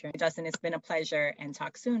the future. Dustin, it's been a pleasure, and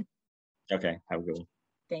talk soon. Okay, have a good one.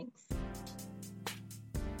 Thanks.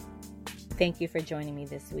 Thank you for joining me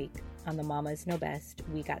this week on the Mamas Know Best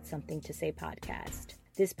We Got Something to Say podcast.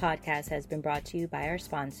 This podcast has been brought to you by our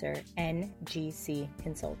sponsor, NGC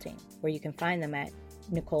Consulting, where you can find them at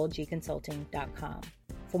NicoleGConsulting.com.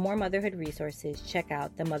 For more motherhood resources, check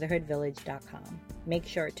out themotherhoodvillage.com. Make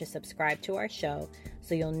sure to subscribe to our show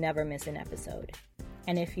so you'll never miss an episode.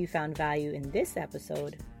 And if you found value in this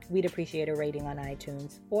episode, we'd appreciate a rating on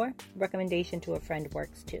iTunes, or recommendation to a friend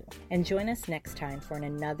works too. And join us next time for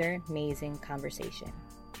another amazing conversation.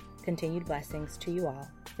 Continued blessings to you all,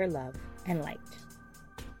 for love and light.